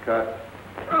 All right, cut.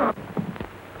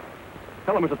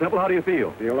 Hello, Mr. Temple, how do you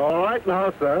feel? Feel all right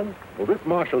now, son. Well, this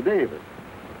Marshal Davis.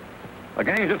 A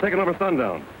gang's just taken over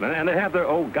Sundown, and they have their...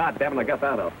 Oh, God damn it, I got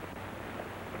that up.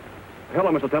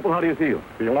 Hello, Mr. Temple, how do you feel?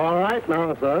 Feel all right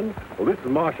now, son. Well, this is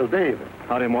Marshal Davis.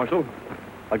 Howdy, Marshal.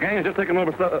 A gang's just taken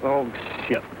over Oh,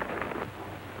 shit.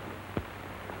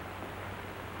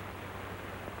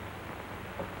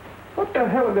 What the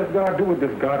hell did this guy do with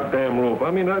this goddamn rope?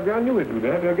 I mean, I knew he'd do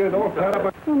that. I get it all tied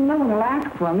up. Well, no one will ask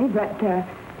for me, but,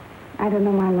 I don't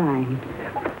know my line.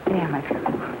 Damn it.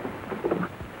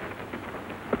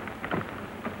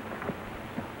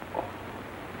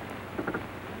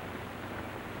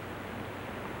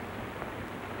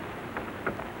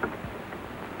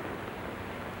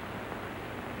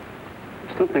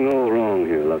 Something all wrong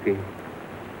here, Lucky.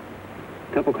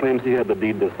 Temple claims he had the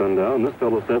deed to Sundown, and this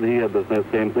fellow said he had the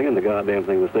same thing, and the goddamn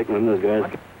thing was taken in this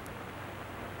guy's...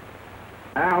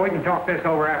 Now, we can talk this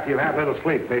over after you've had a little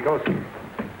sleep, Rickles.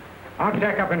 I'll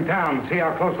check up in town and see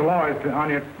how close the law is on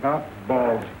your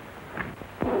balls.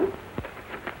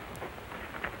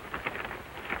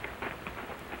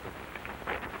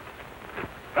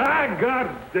 Ah,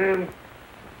 goddamn!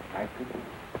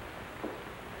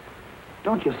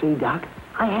 Don't you see, Doc?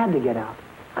 I had to get out.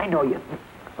 I know you...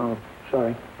 Oh,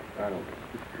 sorry. I don't...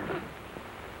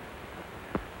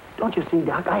 Don't you see,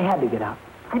 Doc? I had to get out.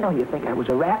 I know you think I was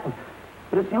a rat,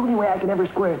 but it's the only way I can ever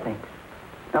square things.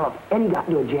 Now, look, Eddie got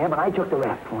into a jam, and I took the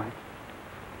rap for him.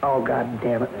 Oh, God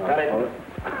damn it. Cut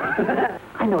it.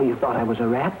 I know you thought I was a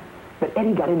rat, but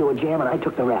Eddie got into a jam, and I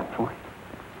took the rap for him.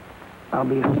 I'll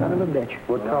be a son of a bitch.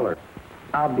 What color?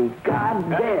 I'll be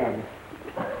goddamn.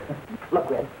 Look,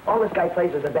 Red, all this guy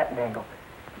plays is a betting angle.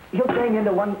 He'll bang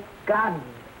into one god...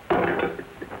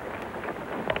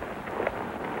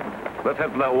 Let's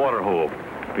head for that water hole.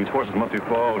 These horses must be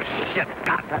full. Oh, shit,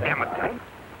 God damn it.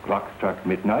 Clock struck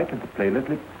midnight and the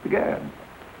playlist began.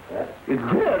 It's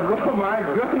dead. Oh, my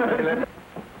goodness.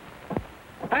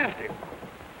 Past him.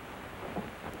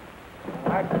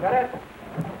 I got it.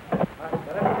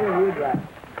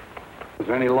 Is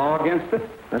there any law against it?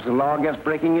 There's a law against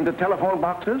breaking into telephone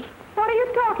boxes. What are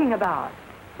you talking about?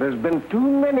 There's been too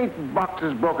many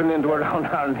boxes broken into around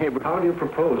our neighborhood. How do you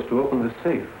propose to open the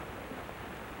safe?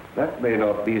 That may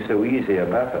not be so easy a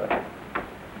matter.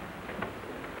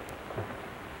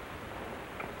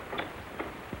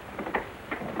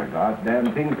 The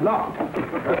goddamn thing's locked.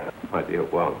 My dear,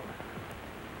 well,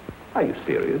 are you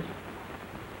serious?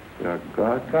 You're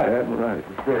goddamn right.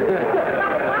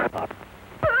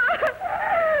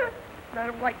 I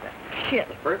don't like that shit.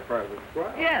 The first part was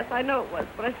quiet. Yes, I know it was,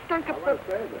 but I stunk up I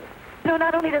say that. No,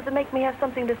 not only does it make me have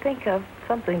something to think of.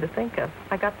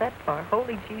 I got that far.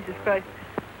 Holy Jesus Christ.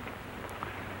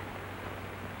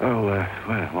 Oh, well,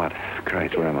 what?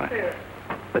 Christ, where am I?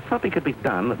 But something could be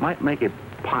done that might make it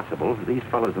possible for these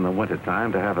fellas in the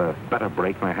wintertime to have a better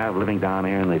break than I have living down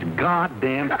here in this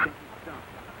goddamn...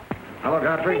 Hello,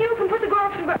 Godfrey. You can put the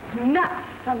gloves in, nuts,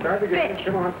 son of a bitch.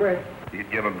 Come on, quick. You'd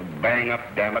give him a bang up,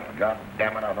 damn it. God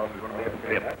damn it, I thought it was going to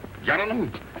be a fit.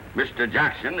 Gentlemen, Mr.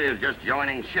 Jackson is just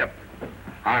joining ship.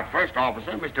 Our first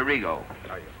officer, Mr. Rigo.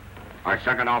 Our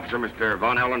second officer, Mr.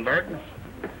 Von Ellenberg.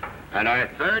 And our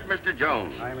third, Mr.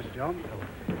 Jones. Hi, Mr. Jones.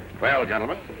 Well,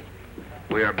 gentlemen,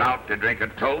 we are about to drink a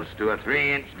toast to a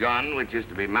 3-inch gun, which is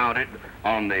to be mounted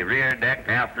on the rear deck,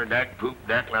 after deck, poop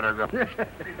deck, let her go. If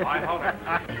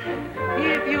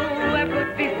you have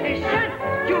good decision,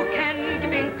 you can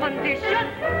keep in condition.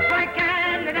 Why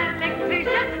can't an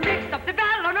annexation mix up the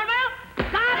bell on a rail?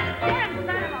 God damn,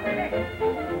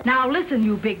 Now listen,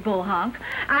 you big bull honk.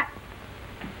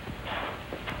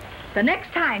 The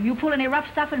next time you pull any rough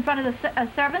stuff in front of the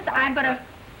servants, I'm gonna...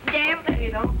 Damn...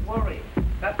 Hey, don't worry.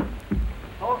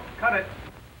 Oh, cut it.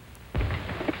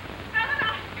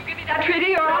 You give me that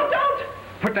treaty or I'll... Don't!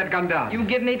 Put that gun down. You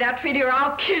give me that treaty or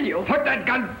I'll kill you. Put that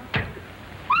gun...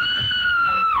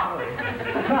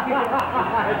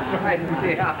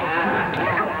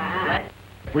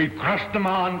 We've crossed them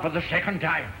on for the second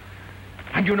time.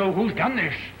 And you know who's done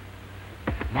this?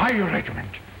 My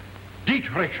regiment.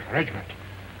 Dietrich's regiment.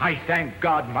 I thank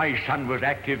God my son was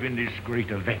active in this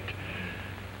great event.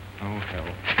 Oh, hell.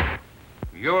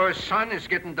 Your son is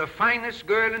getting the finest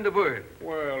girl in the world.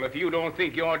 Well, if you don't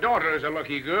think your daughter is a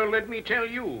lucky girl, let me tell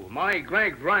you. My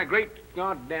great...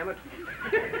 God damn it.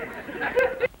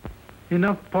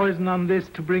 Enough poison on this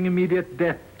to bring immediate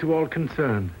death to all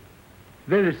concerned.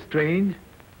 Very strange.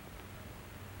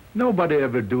 Nobody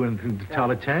ever do anything to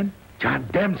Charlie Chan.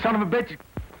 Goddamn son of a bitch.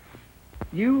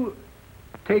 You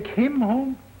take him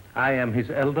home? I am his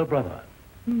elder brother.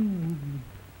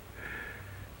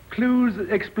 Clues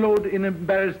explode in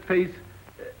embarrassed face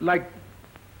like...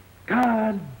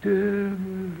 God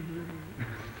damn.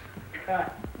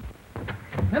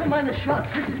 Never mind the shots.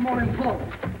 This is more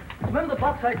important. Remember the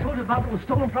box I told you about that was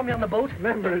stolen from you on the boat?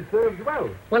 Remember, it serves well.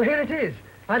 Well, here it is.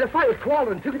 I had a fight with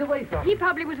Qualder and took it away from him. He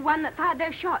probably was the one that fired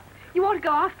those shots. You ought to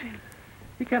go after him.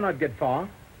 He cannot get far.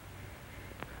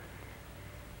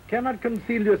 Cannot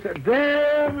conceal yourself.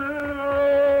 Damn!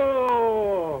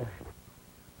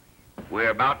 We're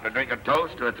about to drink a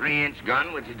toast to a 3-inch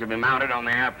gun, which is to be mounted on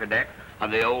the afterdeck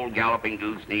of the old Galloping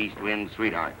Goose, the East Wind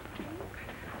Sweetheart.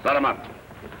 Set 'em up.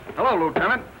 Hello,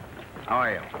 Lieutenant. How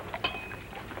are you?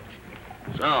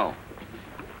 So,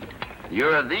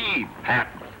 you're the Pat.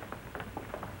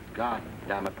 God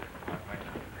damn it.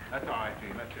 That's all right,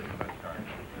 Gene. Let's start.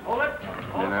 Hold it.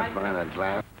 You're not buying that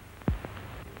glass.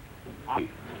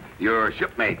 Your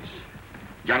shipmates.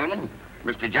 Gentlemen,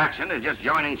 Mr. Jackson is just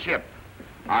joining ship.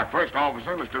 Our first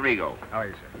officer, Mr. Rigo. How are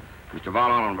you, sir? Mr.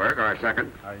 Von Ollenberg, our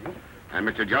second. How are you? And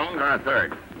Mr. Jones, our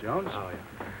third. Jones? How are you?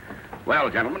 Well,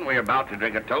 gentlemen, we're about to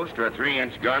drink a toast to a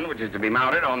 3-inch gun, which is to be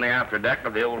mounted on the afterdeck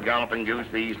of the old Galloping Goose,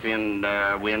 the East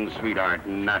Wind Sweetheart.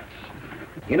 Nuts.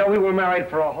 You know, we were married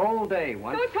for a whole day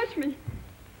once. Don't touch me.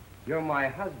 You're my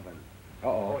husband.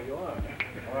 Oh, you are.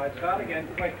 All right, start again.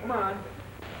 Wait, come on.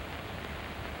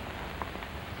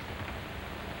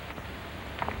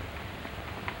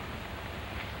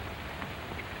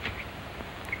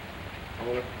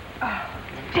 Oh,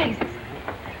 Jesus.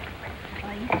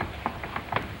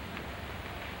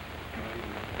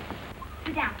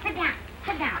 Sit down, sit down,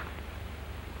 sit down.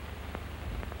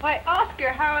 Why, Oscar,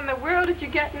 how in the world did you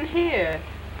get in here?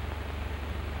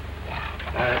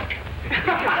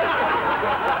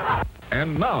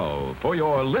 And now, for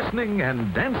your listening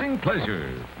and dancing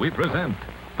pleasure, we present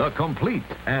the complete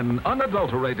and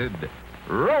unadulterated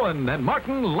Rowan and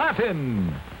Martin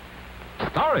Laugh-In,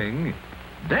 starring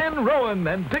Dan Rowan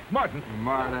and Dick Martin.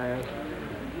 Martin.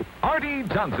 Artie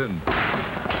Johnson.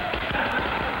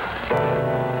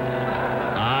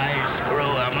 I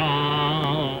screw 'em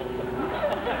all.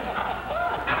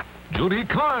 Judy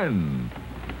Carn.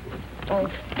 Oh,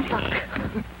 fuck.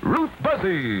 Ruth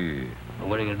Buzzy.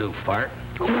 What are you gonna do, fart?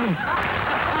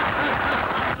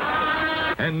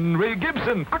 Henry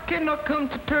Gibson. I cannot come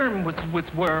to terms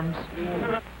with worms.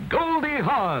 Goldie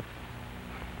Hawn.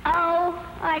 Oh,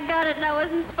 I got it and I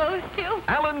wasn't supposed to.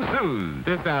 Alan Suze.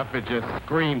 This outfit just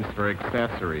screams for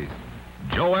accessories.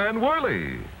 Joanne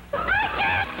Worley.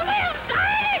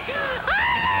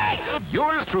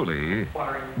 Yours truly,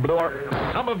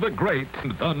 some of the great,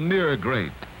 the near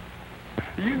great.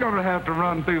 You're going to have to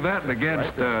run through that and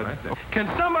against... Can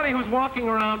somebody who's walking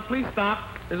around please stop?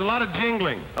 There's a lot of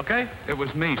jingling, okay? It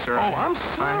was me, sir. Oh, I'm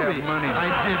sorry. I have money. I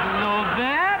didn't know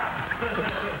that.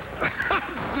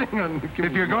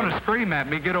 If you're going to scream at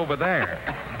me, get over there.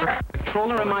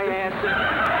 Controller in my ass.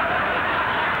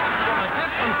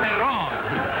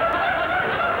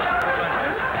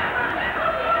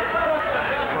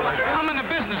 I'm in the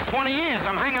business 20 years.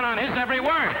 I'm hanging on his every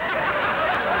word.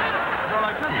 Well,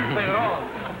 I couldn't say it all.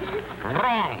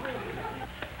 Wrong.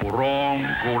 Wrong,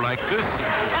 go like this,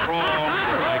 and go wrong,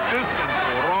 go like this, and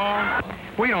go wrong.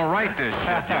 We don't write this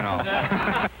shit, you know.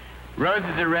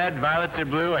 Roses are red, violets are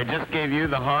blue. I just gave you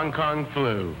the Hong Kong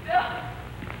flu.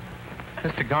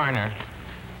 Mr. Garner,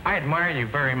 I admire you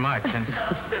very much,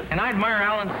 and I admire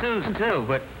Alan Suze, too,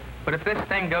 but if this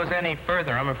thing goes any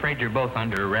further, I'm afraid you're both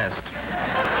under arrest.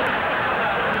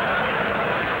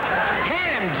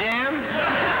 Hit him, Jim.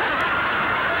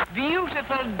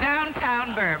 Beautiful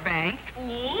downtown Burbank.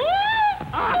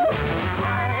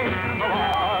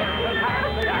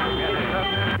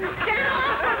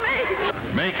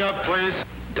 Makeup, please.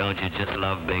 Don't you just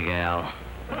love Big Al?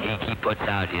 He puts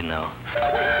out, you know.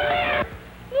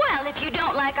 Well, if you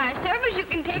don't like our service, you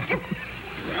can take your...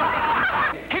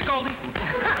 Here, Goldie.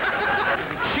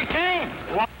 She came.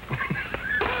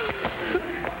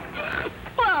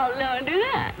 Well, don't do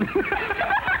that.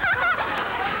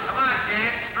 Come on,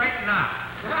 Jan, straighten up.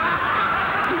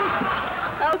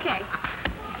 Okay.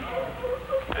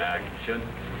 Action.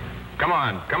 Come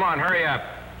on, hurry up.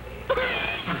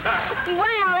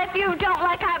 Well, if you don't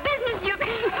like our business, you can...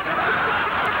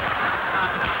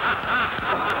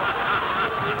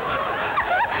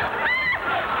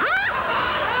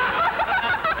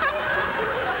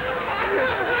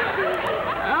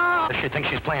 She thinks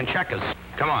she's playing checkers.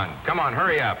 Come on,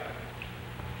 hurry up.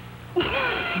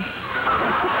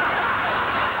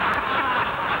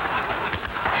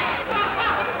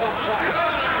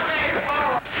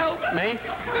 Help me.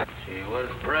 She was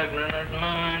pregnant at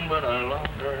 9, but I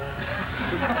loved her.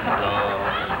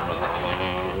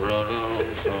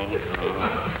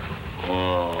 Oh.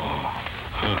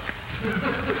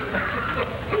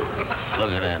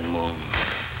 Look at that moon.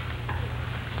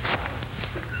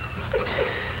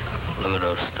 Look at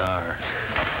those stars.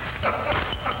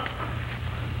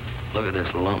 Look at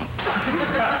this lump.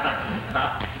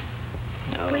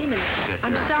 Wait a minute.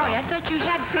 I'm sorry. I thought you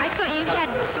had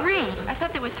 3. I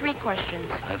thought there were 3 questions.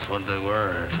 That's what they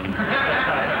were. Look at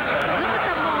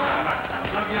the moon.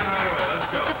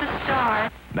 Look at the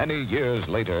star. Many years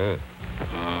later.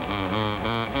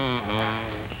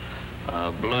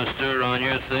 A blister on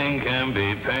your thing can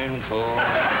be painful.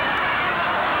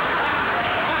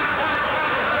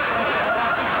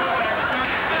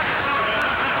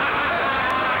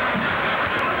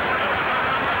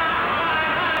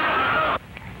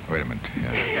 Wait a minute.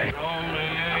 She's only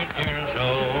 8 years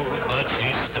old, but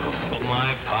she's still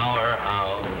my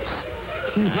powerhouse.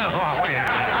 No, wait a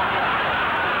minute.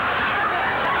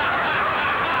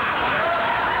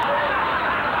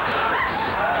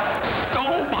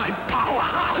 Stole my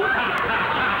powerhouse.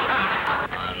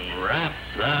 Unwrap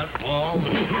that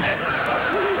woman.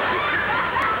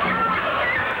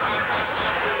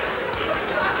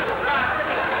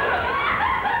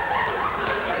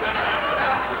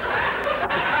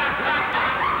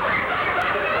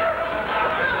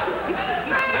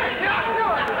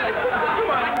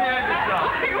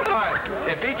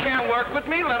 If he can't work with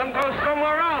me, let him go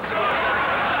somewhere else.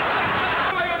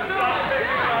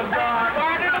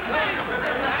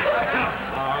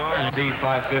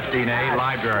 D515A,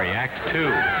 Library, Act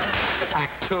 2.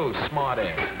 Act 2, Smart A.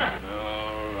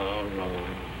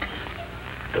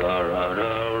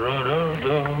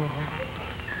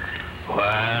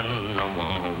 When the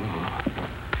moon,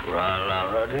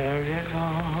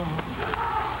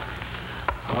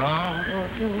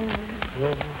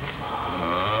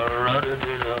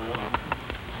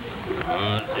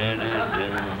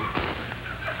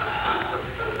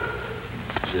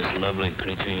 is this lovely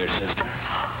creature your sister?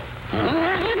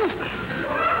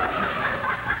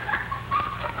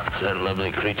 Is that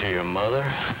lovely creature your mother?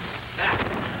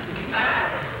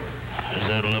 Is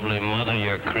that lovely mother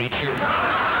your creature?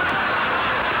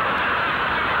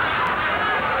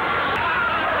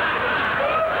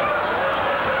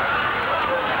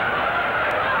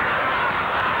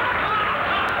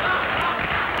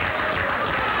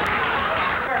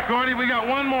 Gordy, we got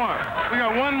one more. Okay. We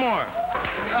got one more.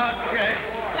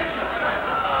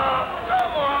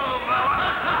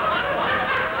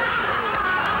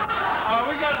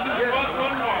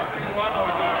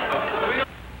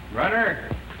 Brenner?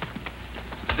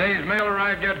 Today's mail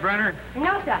arrived yet, Brenner?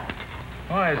 No, sir.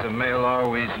 Why is the mail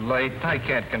always late? I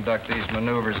can't conduct these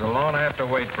maneuvers alone. I have to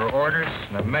wait for orders,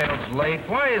 and the mail's late.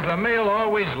 Why is the mail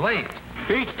always late?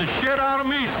 Beats the shit out of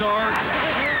me, Sarge.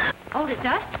 Oh, it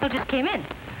does? It just came in.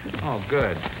 Oh,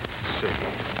 good. Let's see.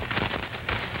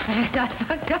 I got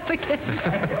fucked up again.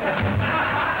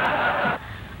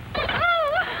 Oh,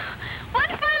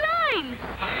 what's my line?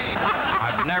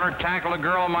 I've never tackled a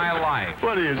girl in my life.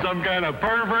 What are you, some kind of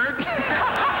pervert?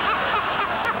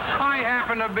 I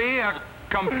happen to be a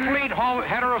complete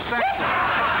heterosexual.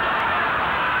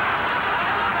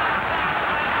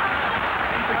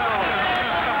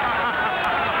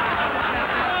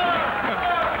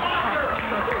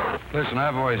 Listen,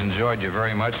 I've always enjoyed you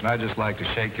very much, and I'd just like to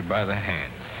shake you by the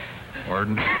hand.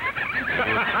 Warden? You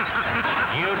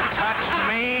touch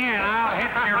me, and I'll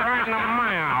hit you right in the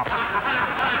mouth.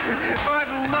 What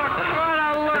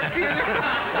a look.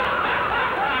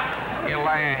 You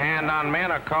lay a hand on me,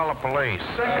 and I'll call the police.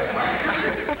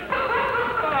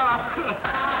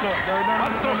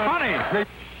 What's so funny?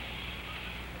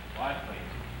 Quiet, please.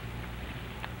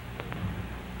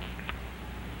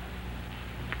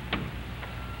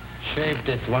 Shave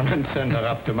this one and send her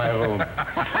up to my room.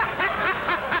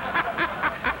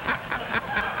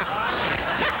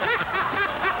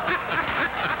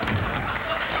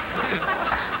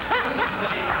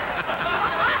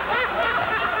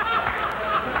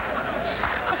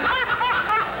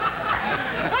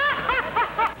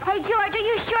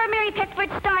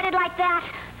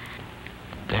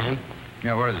 Dan?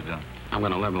 Yeah, what is it, John? I'm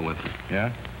going to level with you.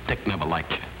 Yeah? Dick never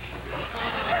liked you.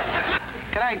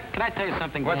 Can I tell you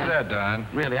something, Dan? What's that, Don?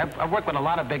 Really, I've worked with a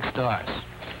lot of big stars.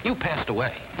 You passed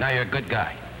away. Now you're a good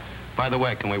guy. By the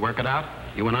way, can we work it out?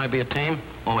 You and I be a team?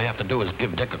 All we have to do is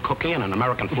give Dick a cookie and an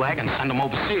American flag and send him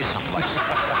overseas someplace.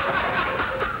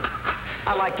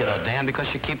 I like you, though, Dan, because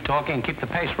you keep talking and keep the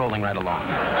pace rolling right along.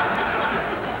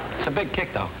 It's a big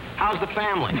kick, though. How's the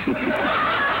family?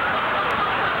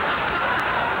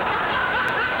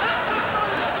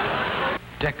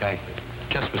 Dick, I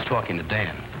just was talking to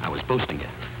Dan. I was boosting you.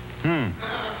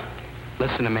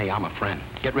 Listen to me, I'm a friend.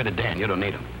 Get rid of Dan, you don't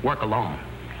need him. Work alone.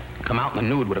 Come out in the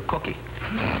nude with a cookie.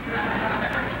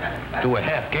 Do a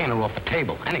half gainer off the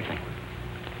table, anything.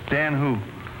 Dan who?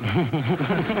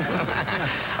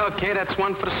 Okay, that's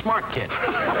one for the smart kid.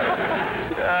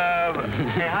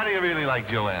 Hey, how do you really like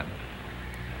Joanne?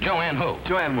 Joanne who?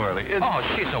 Joanne Worley. Oh,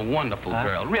 she's a wonderful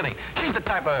girl, really. She's the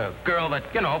type of girl that,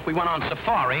 you know, if we went on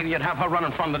safari, you'd have her run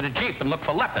in front of the Jeep and look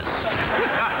for lepers.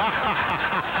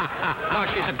 No,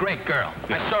 she's a great girl.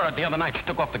 I saw her the other night. She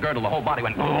took off the girdle, the whole body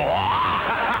went...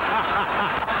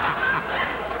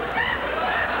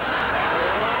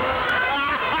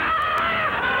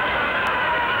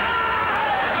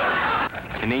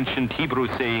 An ancient Hebrew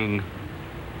saying,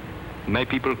 my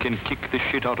people can kick the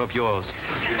shit out of yours.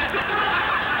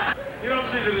 You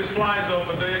don't see that his fly's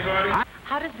open, do you, Gordy?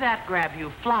 How does that grab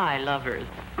you, fly lovers?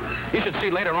 You should see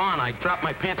later on, I drop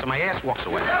my pants and my ass walks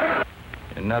away.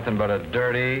 You're nothing but a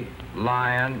dirty,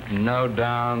 lying,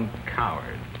 no-down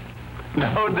coward.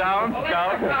 No-down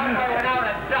coward?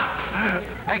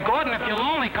 Hey, Gordon, if you're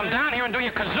lonely, come down here and do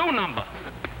your kazoo number.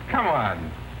 Come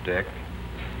on, Dick.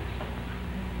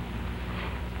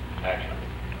 What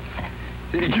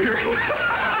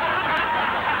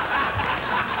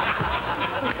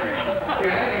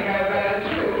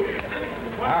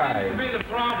seems to be the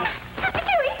problem? Hey,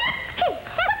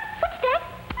 what's that?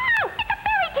 Oh, it's a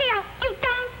fairy tale, you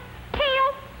dumb tail.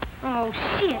 Oh,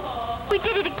 shit. We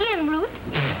did it again, Ruth.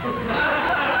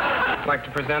 I'd like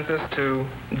to present this to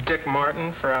Dick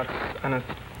Martin for an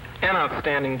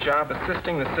outstanding job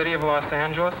assisting the city of Los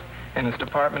Angeles and its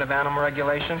Department of Animal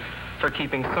Regulation for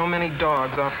keeping so many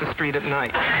dogs off the street at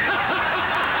night.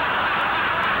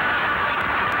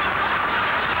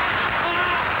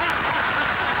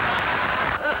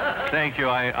 Thank you.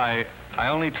 I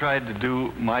only tried to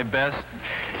do my best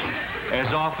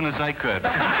as often as I could.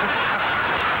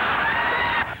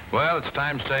 Well, it's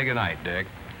time to say goodnight, Dick.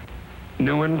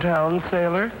 New in town,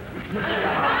 sailor?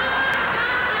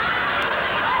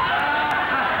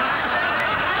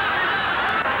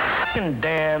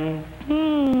 Dan.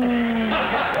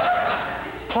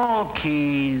 Paul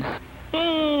Keyes.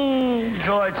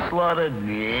 George Slaughter.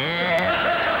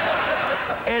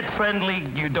 Ed Friendly,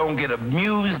 you don't get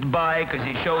amused by because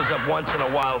he shows up once in a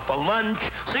while for lunch,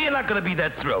 so you're not going to be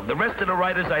that thrilled. The rest of the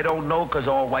writers I don't know because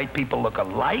all white people look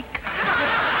alike.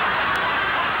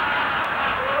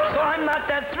 So I'm not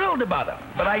that thrilled about them.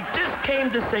 But I just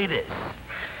came to say this.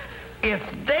 If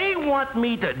they want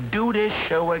me to do this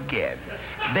show again,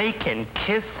 they can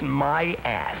kiss my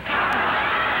ass.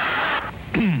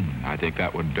 I think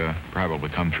that would probably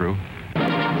come true.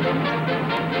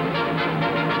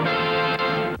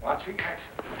 Watch your action.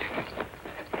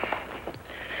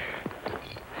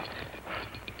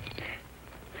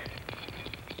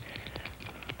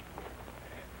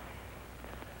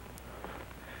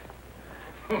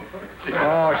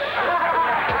 Oh,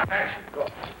 action, go.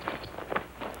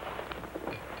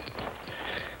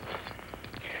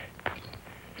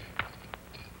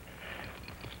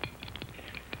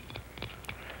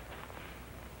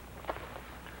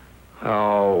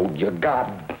 Oh, you got...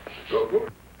 Go.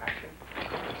 Action.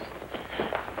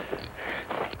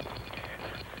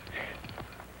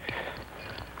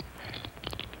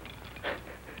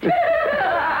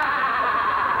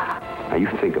 Now, you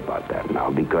think about that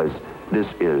now, because this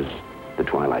is the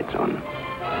Twilight Zone.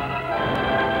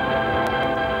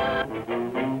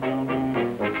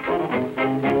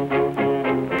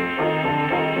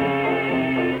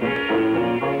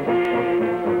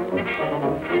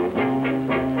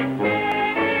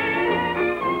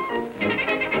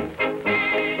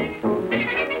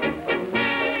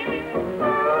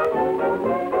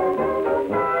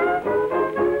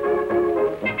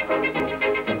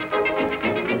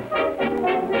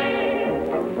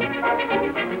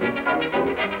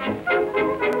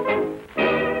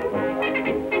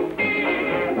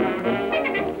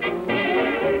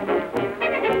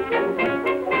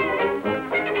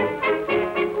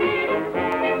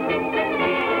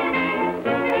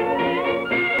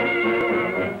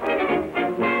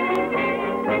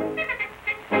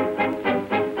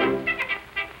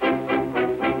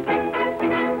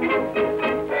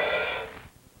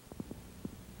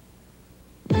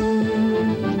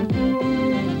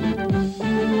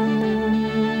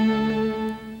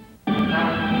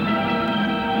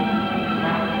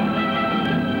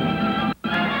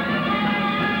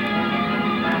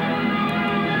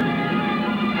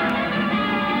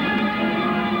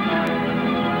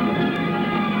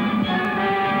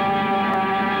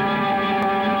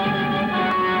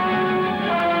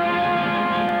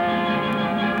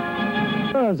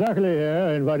 Zachary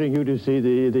here, inviting you to see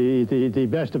the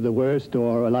best of the worst,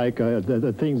 or like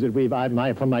the things that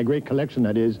from my great collection,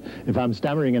 that is, if I'm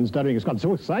stammering and stuttering, I'm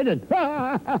so excited.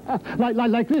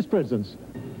 like this, for instance.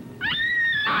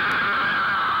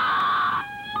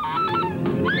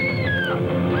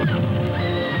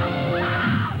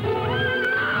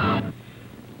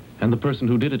 And the person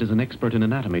who did it is an expert in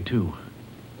anatomy, too.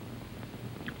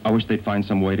 I wish they'd find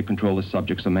some way to control the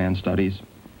subjects a man studies.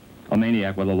 A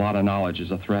maniac with a lot of knowledge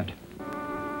is a threat.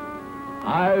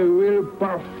 I will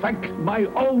perfect my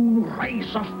own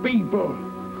race of people.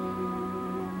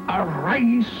 A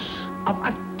race of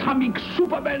atomic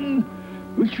supermen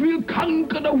which will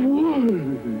conquer the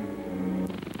world.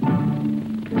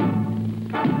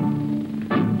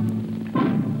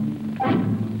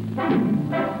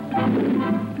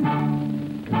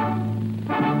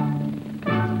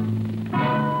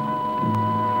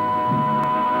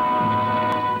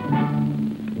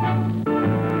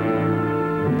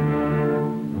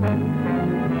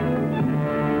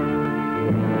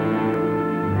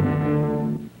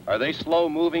 Are they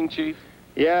slow-moving, Chief?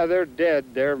 Yeah, they're dead.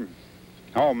 They're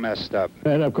all messed up.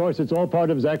 And of course, it's all part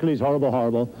of Zachary's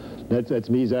Horrible. That's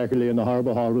me, Zachary, and the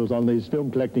Horribles on these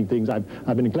film collecting things. I've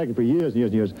been collecting for years and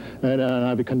years and years, and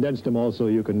I've condensed them all so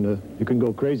you can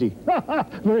go crazy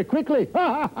very quickly.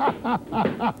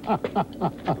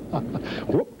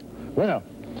 Well,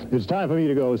 it's time for me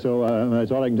to go, so that's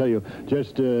all I can tell you.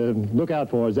 Just look out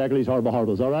for Zachary's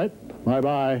Horribles. All right?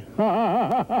 Bye-bye.